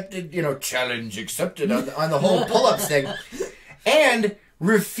obviously accepted, you know, challenge accepted on the whole pull-ups thing, and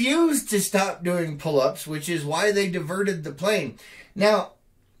refused to stop doing pull-ups, which is why they diverted the plane. Now,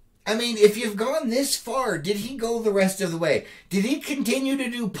 I mean, if you've gone this far, did he go the rest of the way? Did he continue to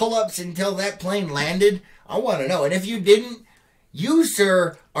do pull-ups until that plane landed? I want to know. And if you didn't, you,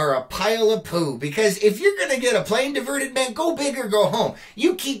 sir, are a pile of poo. Because if you're going to get a plane diverted, man, go big or go home.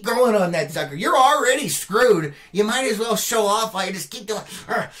 You keep going on that sucker. You're already screwed. You might as well show off while you just keep doing...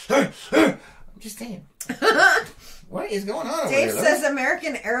 I'm just saying. What is going on over Dave here? says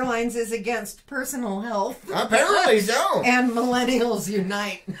American Airlines is against personal health. Apparently so. And millennials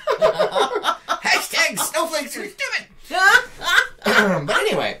unite. Hashtag snowflakes are stupid. But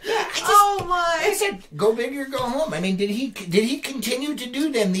anyway, oh my! I said, go big or go home. I mean, did he continue to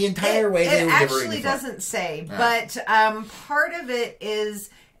do them the entire way they were diverting? It actually doesn't say, but part of it is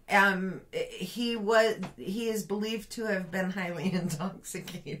he is believed to have been highly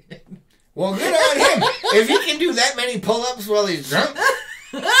intoxicated. Well, good on him. If he can do that many pull-ups while he's drunk,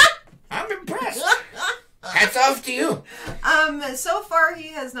 I'm impressed. Hats off to you. So far,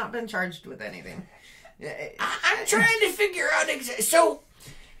 he has not been charged with anything. I'm trying to figure out so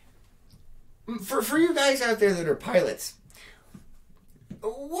for you guys out there that are pilots,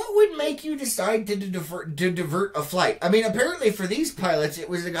 what would make you decide to divert a flight? I mean, apparently for these pilots, it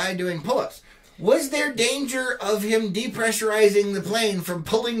was a guy doing pull-ups. Was there danger of him depressurizing the plane from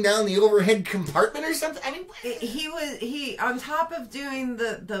pulling down the overhead compartment or something? I mean, he on top of doing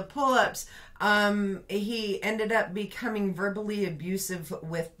the pull-ups, he ended up becoming verbally abusive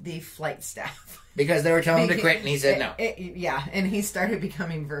with the flight staff. Because they were telling him to quit and he said no. Yeah, and he started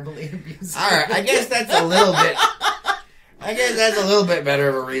becoming verbally abusive. All right, I guess that's a little bit... I guess that's a little bit better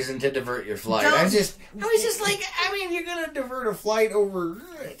of a reason to divert your flight. I was just like, I mean, you're going to divert a flight over...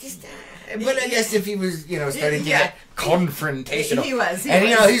 but I guess if he was, starting to get confrontational. He was. And,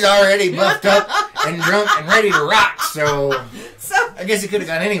 he's already buffed up and drunk and ready to rock, so I guess he could have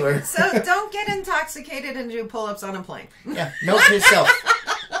gone anywhere. So don't get intoxicated and do pull-ups on a plane. Yeah, note to self.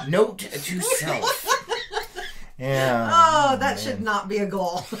 Note to self. Yeah. Oh, that should not be a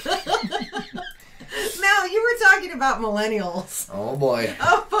goal. Now, you were talking about millennials. Oh, boy.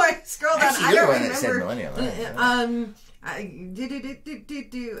 Oh, boy. Scroll down. Actually, I don't one remember. That said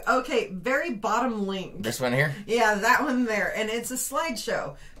millennial. Okay, very bottom link. This one here? Yeah, that one there. And it's a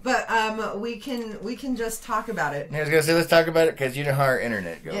slideshow. But we can just talk about it. I was going to say, let's talk about it, because you know how our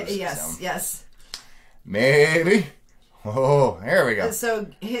internet goes. Yes, so. Yes. Maybe. Oh, there we go. So,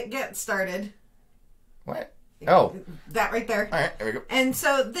 hit get started. What? Oh. That right there. All right, there we go. And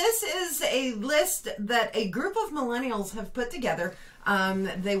so this is a list that a group of millennials have put together.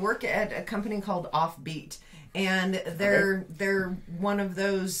 They work at a company called Offbeat, and they're one of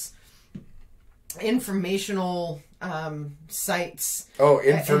those informational sites. Oh,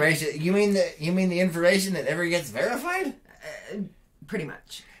 information. You mean the information that never gets verified? Pretty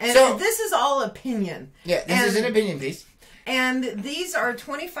much. And So- this is all opinion. Yeah, this is an opinion piece. And these are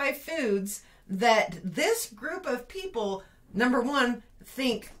 25 foods that this group of people, number one,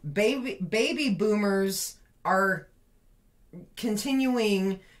 think baby boomers are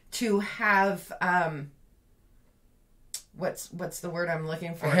continuing to have what's the word I'm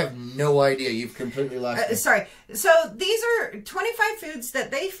looking for? I have no idea. You've completely lost me. Sorry. So these are 25 foods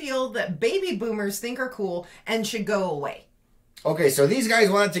that they feel that baby boomers think are cool and should go away. Okay, so these guys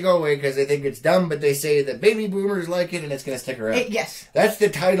want it to go away because they think it's dumb, but they say that baby boomers like it and it's going to stick around. Yes. That's the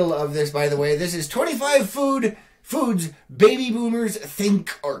title of this, by the way. This is 25 foods baby boomers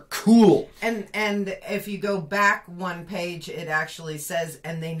think are cool. And if you go back one page, it actually says,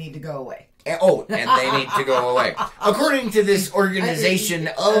 and they need to go away. Oh, and they need to go away. According to this organization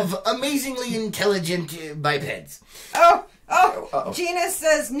of amazingly intelligent bipeds. Oh, Uh-oh. Gina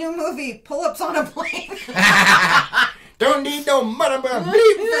says, new movie, pull-ups on a plane. Don't need no mother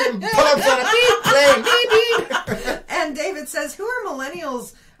bleep pull-ups on a beat plane. Beep, beep. And David says, who are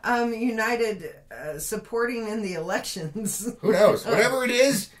millennials united supporting in the elections? Who knows? Whatever it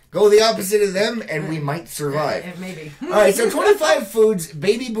is, go the opposite of them and we might survive. Maybe. All right, so 25 foods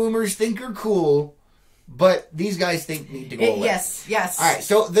baby boomers think are cool, but these guys think need to go away. Yes. All right,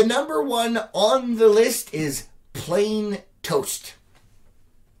 so the number one on the list is plain toast.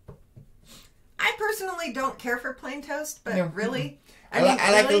 I personally don't care for plain toast, but Yeah. really...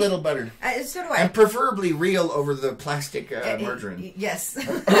 I like a little butter. So do I. And preferably real over the plastic margarine. Yes.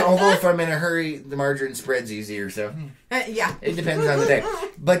 Although if I'm in a hurry, the margarine spreads easier, so... Yeah. It depends on the day.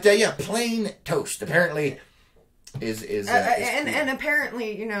 But, yeah, plain toast apparently is and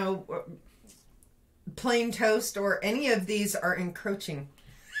apparently, you know, plain toast or any of these are encroaching.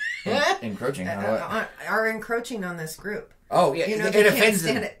 Encroaching on what? Are encroaching on this group. Oh, yeah, You know, it they can't offends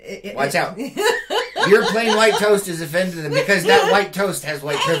stand them. it. Watch out. Your plain white toast is offended them because that white toast has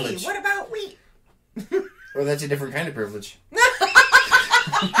white Hey, privilege. what about wheat? Well, that's a different kind of privilege.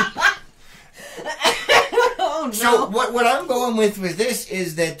 Oh, no. So what I'm going with this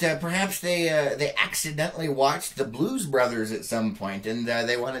is that perhaps they accidentally watched the Blues Brothers at some point and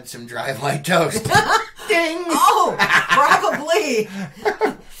they wanted some dry white toast. Ding! Oh, probably.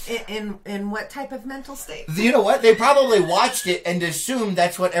 In what type of mental state? You know what? They probably watched it and assumed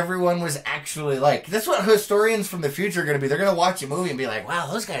that's what everyone was actually like. That's what historians from the future are going to be. They're going to watch a movie and be like, wow,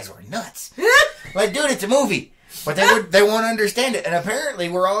 those guys were nuts. Like, dude, it's a movie. But they won't understand it. And apparently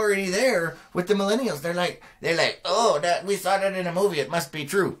we're already there with the millennials. They're like, oh, we saw that in a movie. It must be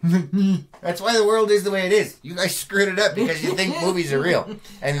true. That's why the world is the way it is. You guys screwed it up because you think movies are real.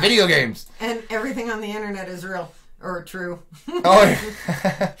 And video games. And everything on the internet is real. Or true. Oh,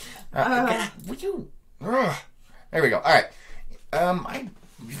 would you? There we go. All right.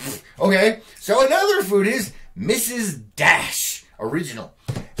 Okay. So another food is Mrs. Dash Original.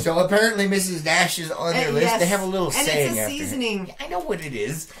 So apparently Mrs. Dash is on their list. Yes. They have a little and saying it's a after seasoning. it. I know what it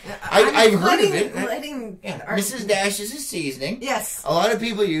is. I've heard of it. Mrs. Dash is a seasoning. Yes. A lot of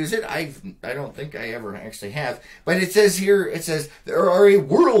people use it. I don't think I ever actually have. But it says here, there are a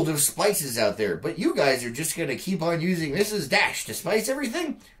world of spices out there, but you guys are just going to keep on using Mrs. Dash to spice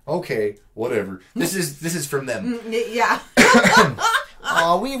everything? Okay, whatever. This is from them. Yeah.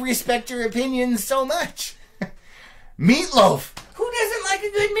 Oh, we respect your opinions so much. Meatloaf. Who doesn't like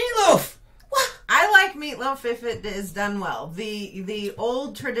a good meatloaf? What? I like meatloaf if it is done well. The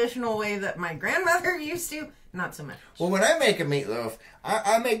old traditional way that my grandmother used to, not so much. Well, when I make a meatloaf,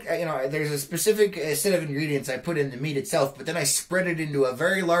 I make, there's a specific set of ingredients I put in the meat itself, but then I spread it into a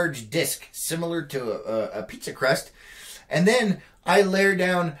very large disc, similar to a pizza crust, and then I layer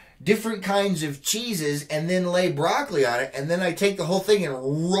down different kinds of cheeses and then lay broccoli on it, and then I take the whole thing and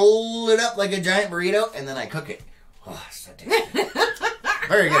roll it up like a giant burrito, and then I cook it. Oh, so tasty.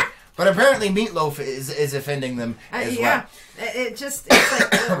 Very good. But apparently meatloaf is offending them as well. It's like,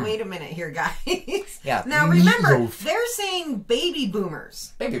 oh, wait a minute here, guys. Yeah. Now remember, Meatloaf. they're saying baby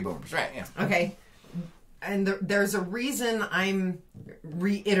boomers. Baby boomers, right, yeah. Okay. And there's a reason I'm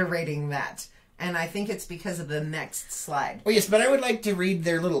reiterating that. And I think it's because of the next slide. Well, yes, but I would like to read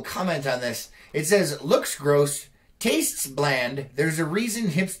their little comment on this. It says, looks gross, tastes bland, there's a reason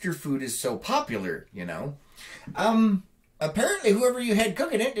hipster food is so popular, you know. Apparently whoever you had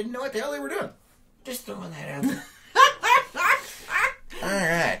cooking it didn't know what the hell they were doing. Just throwing that out there. All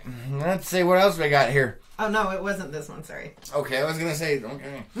right. Let's see what else we got here. Oh, no, it wasn't this one. Sorry. Okay, I was going to say,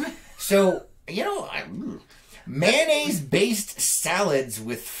 okay. So, mayonnaise-based salads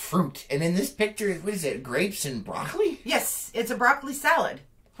with fruit. And in this picture, what is it, grapes and broccoli? Yes, it's a broccoli salad.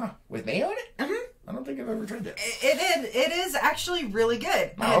 Huh, with mayo in it? Mm-hmm. I don't think I've ever tried that. It is actually really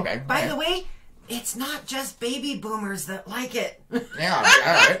good. Oh, okay. By the way, it's not just baby boomers that like it. Yeah, all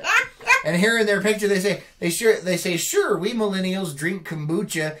right. And here in their picture, they say, sure, we millennials drink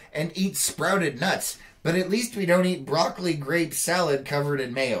kombucha and eat sprouted nuts, but at least we don't eat broccoli grape salad covered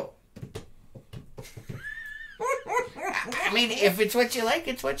in mayo. I mean, if it's what you like,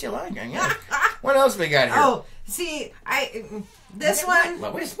 it's what you like. Yeah. What else we got here? Oh, see, this one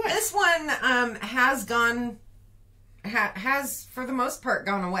has for the most part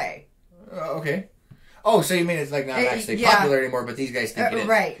gone away. Okay. Oh, so you mean it's like not actually popular anymore, but these guys think it is.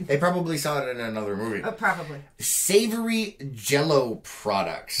 Right. They probably saw it in another movie. Probably. Savory Jell-O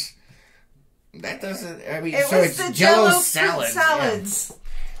products. That doesn't. I mean, it's it's the Jell-O Jell-O salad. fruit salads.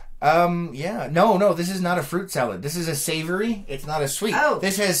 Yeah. No, this is not a fruit salad. This is a savory. It's not a sweet. Oh.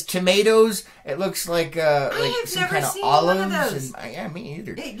 This has tomatoes. It looks like some kind of olives. One of those. Yeah, me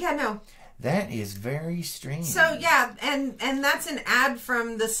either. Yeah, no. That is very strange. So, yeah, and that's an ad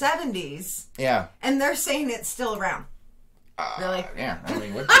from the 70s. Yeah. And they're saying it's still around. Really? Yeah. I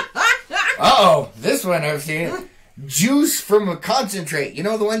mean, what Uh-oh. This one I've seen. Juice from a concentrate. You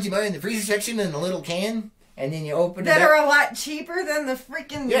know the ones you buy in the freezer section in a little can? And then you open it up? That are a lot cheaper than the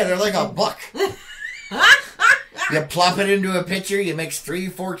freaking... Yeah, they're like $1. You plop it into a pitcher, you mix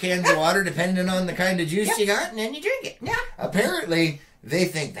 3-4 cans of water, depending on the kind of juice you got, and then you drink it. Yeah. Apparently, they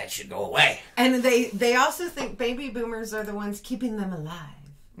think that should go away. And they also think baby boomers are the ones keeping them alive.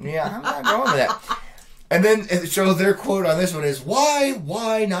 Yeah, I'm not going with that. And then, so their quote on this one is,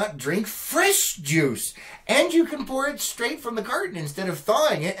 why not drink fresh juice? And you can pour it straight from the carton instead of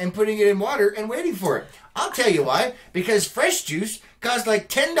thawing it and putting it in water and waiting for it. I'll tell you why. Because fresh juice costs like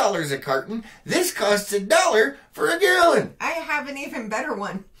 $10 a carton. This costs $1 for a gallon. I have an even better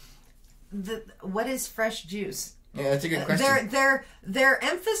one. What is fresh juice? Yeah, that's a good question. They're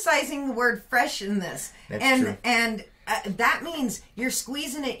emphasizing the word fresh in this. That's true. And that means you're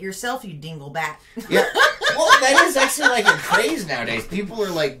squeezing it yourself, you dingleback. Yeah. Well, that is actually like a craze nowadays. People are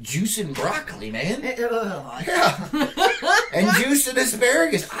like juicing broccoli, man. Yeah. And juicing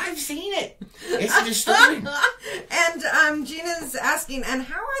asparagus. I've seen it. It's disturbing. And Gina's asking, and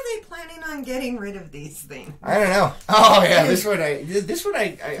how are they planning on getting rid of these things? I don't know. Oh yeah, this one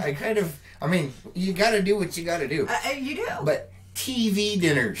I kind of. I mean, you got to do what you got to do. You do. But TV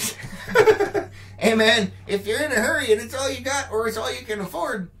dinners. Hey man, if you're in a hurry and it's all you got or it's all you can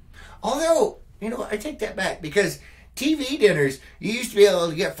afford, although, I take that back because TV dinners you used to be able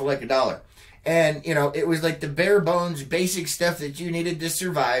to get for like $1. And, it was like the bare bones basic stuff that you needed to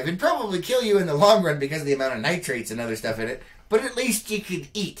survive and probably kill you in the long run because of the amount of nitrates and other stuff in it, but at least you could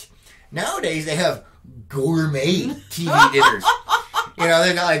eat. Nowadays they have gourmet TV dinners.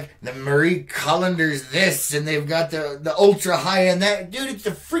 They've got like the Marie Collander's this, and they've got the ultra high end that. Dude, it's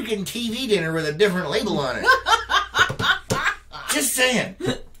a freaking TV dinner with a different label on it. Just saying.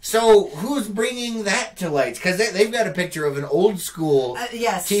 So who's bringing that to lights? Because they've got a picture of an old school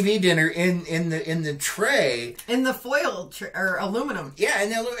TV dinner in the tray, in the foil or aluminum. Yeah,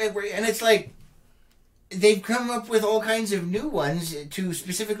 and it's like. They've come up with all kinds of new ones to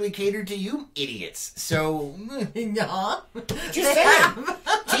specifically cater to you idiots. So, just saying.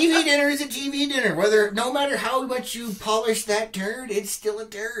 TV dinner is a TV dinner. No matter how much you polish that turd, it's still a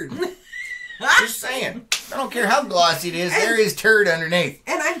turd. Just saying. I don't care how glossy it is, there is turd underneath.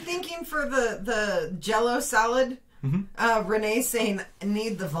 And I'm thinking for the Jell-O salad, Renee's saying,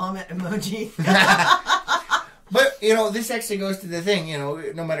 need the vomit emoji. But, this actually goes to the thing,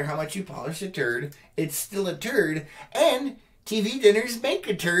 no matter how much you polish a turd, it's still a turd. And TV dinners make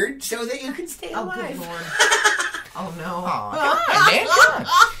a turd so that you can stay alive. Oh, good Lord. Oh, no. Oh, come on, man. Come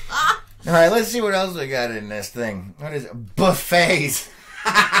on. All right, let's see what else we got in this thing. What is it? Buffets.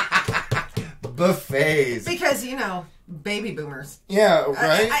 Buffets. Because, baby boomers. Yeah,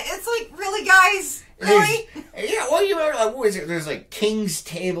 right? It's like, really, guys? Really? Yeah, well, like, what is it? There's like King's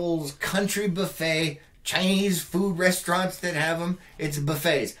Tables, Country Buffet, Chinese food restaurants that have them. It's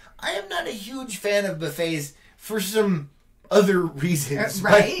buffets. I am not a huge fan of buffets for some other reasons.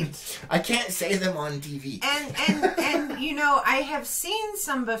 Right. I can't say them on TV. And I have seen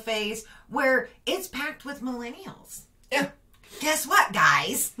some buffets where it's packed with millennials. Yeah. Guess what,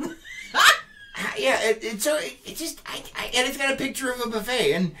 guys? Yeah, and it's got a picture of a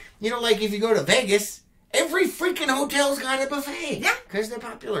buffet. And, like if you go to Vegas, every freaking hotel's got a buffet. Yeah. Because they're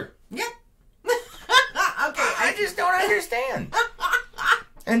popular. Yeah. Okay, I just don't understand.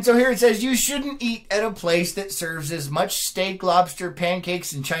 And so here it says, you shouldn't eat at a place that serves as much steak, lobster,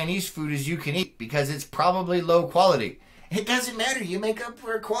 pancakes, and Chinese food as you can eat because it's probably low quality. It doesn't matter. You make up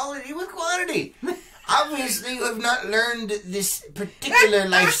for quality with quantity. Obviously, you have not learned this particular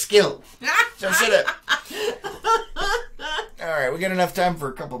life skill. So shut up. All right, we got enough time for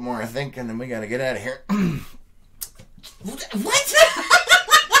a couple more, I think, and then we got to get out of here. What?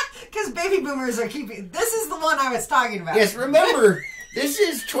 Because baby boomers are keeping... This is the one I was talking about. Yes, remember... This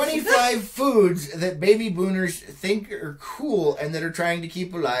is 25 foods that baby boomers think are cool and that are trying to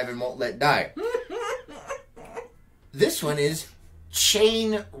keep alive and won't let die. This one is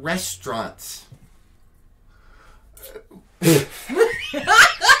chain restaurants. I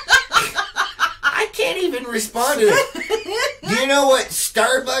can't even respond to this. Do you know what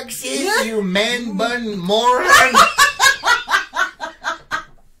Starbucks is, you man bun moron?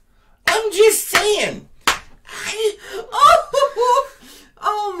 I'm just saying.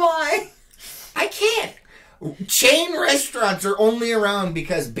 Oh my. I can't. Chain restaurants are only around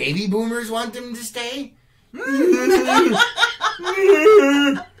because baby boomers want them to stay?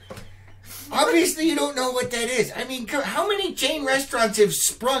 Obviously you don't know what that is. I mean, how many chain restaurants have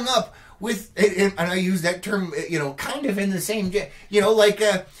sprung up with, and I use that term, kind of in the same, like,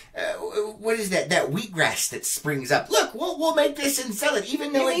 what is that? That wheatgrass that springs up. Look, we'll make this and sell it.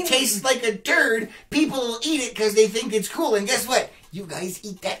 Even though it tastes like a turd, people will eat it because they think it's cool. And guess what? You guys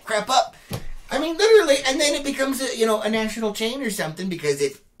eat that crap up. I mean, literally, and then it becomes a national chain or something because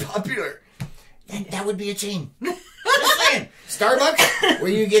it's popular. And that would be a chain. Just saying. Starbucks, where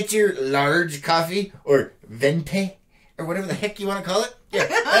you get your large coffee, or venti, or whatever the heck you want to call it. Yeah,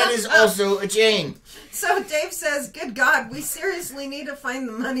 that is also a chain. So Dave says, good God, we seriously need to find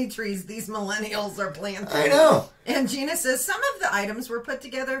the money trees these millennials are planting. I know. And Gina says, some of the items were put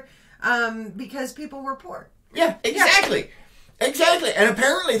together because people were poor. Yeah, exactly. Yeah. Exactly. And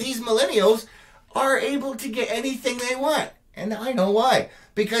apparently these millennials are able to get anything they want. And I know why.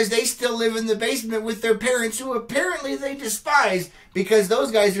 Because they still live in the basement with their parents, who apparently they despise, because those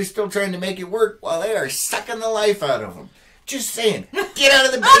guys are still trying to make it work while they are sucking the life out of them. Just saying. Get out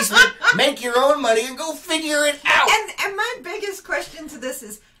of the basement, make your own money, and go figure it out. And my biggest question to this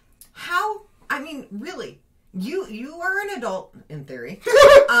is, how, I mean, really, you are an adult, in theory.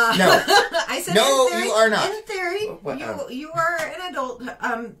 No. I said no, in theory, you are not. In theory, you are an adult.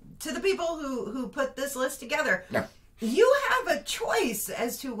 To the people who put this list together. No. You have a choice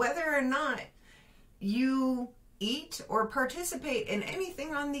as to whether or not you eat or participate in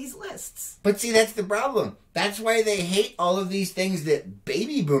anything on these lists. But see, that's the problem. That's why they hate all of these things that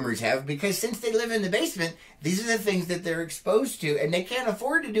baby boomers have, because since they live in the basement, these are the things that they're exposed to, and they can't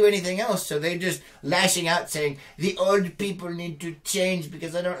afford to do anything else, so they're just lashing out saying, the old people need to change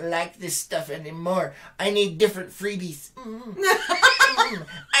because I don't like this stuff anymore. I need different freebies.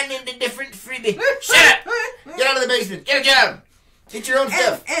 I need a different freebie. Shut up! Get out of the basement. Get a job. Get your own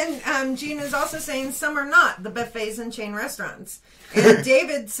stuff. And Gina's also saying some are not the buffets and chain restaurants. And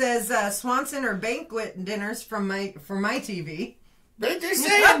David says Swanson or banquet dinners for my TV. But they're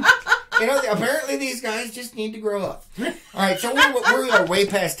saying, apparently these guys just need to grow up. All right, so we're way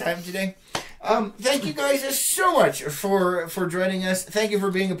past time today. Thank you guys so much for joining us. Thank you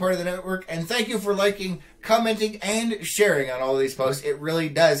for being a part of the network, and thank you for liking, commenting, and sharing on all these posts. It really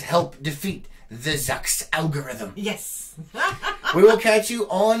does help defeat the Zuck's algorithm. Yes. We will catch you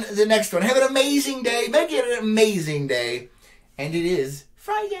on the next one. Have an amazing day. Make it an amazing day. And it is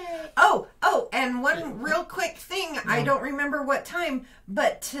Friday. Oh, and one real quick thing. I don't remember what time,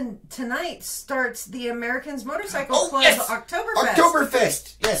 but tonight starts the Americans Motorcycle Club Oktoberfest.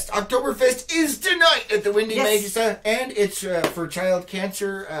 Oktoberfest. Yes, Oktoberfest is tonight at the Windy Mesa, and it's for child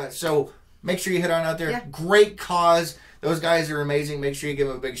cancer. So make sure you head on out there. Yeah. Great cause. Those guys are amazing. Make sure you give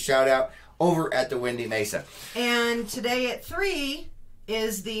them a big shout out over at the Windy Mesa. And today at 3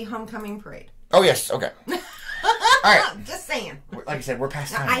 is the homecoming parade. Oh, yes. Okay. All right. Just saying. Like I said, we're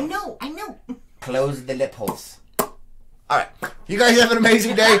past time. I know. Close the lip holes. All right. You guys have an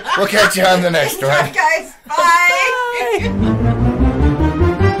amazing day. We'll catch you on the next one. Guys. Bye. Bye.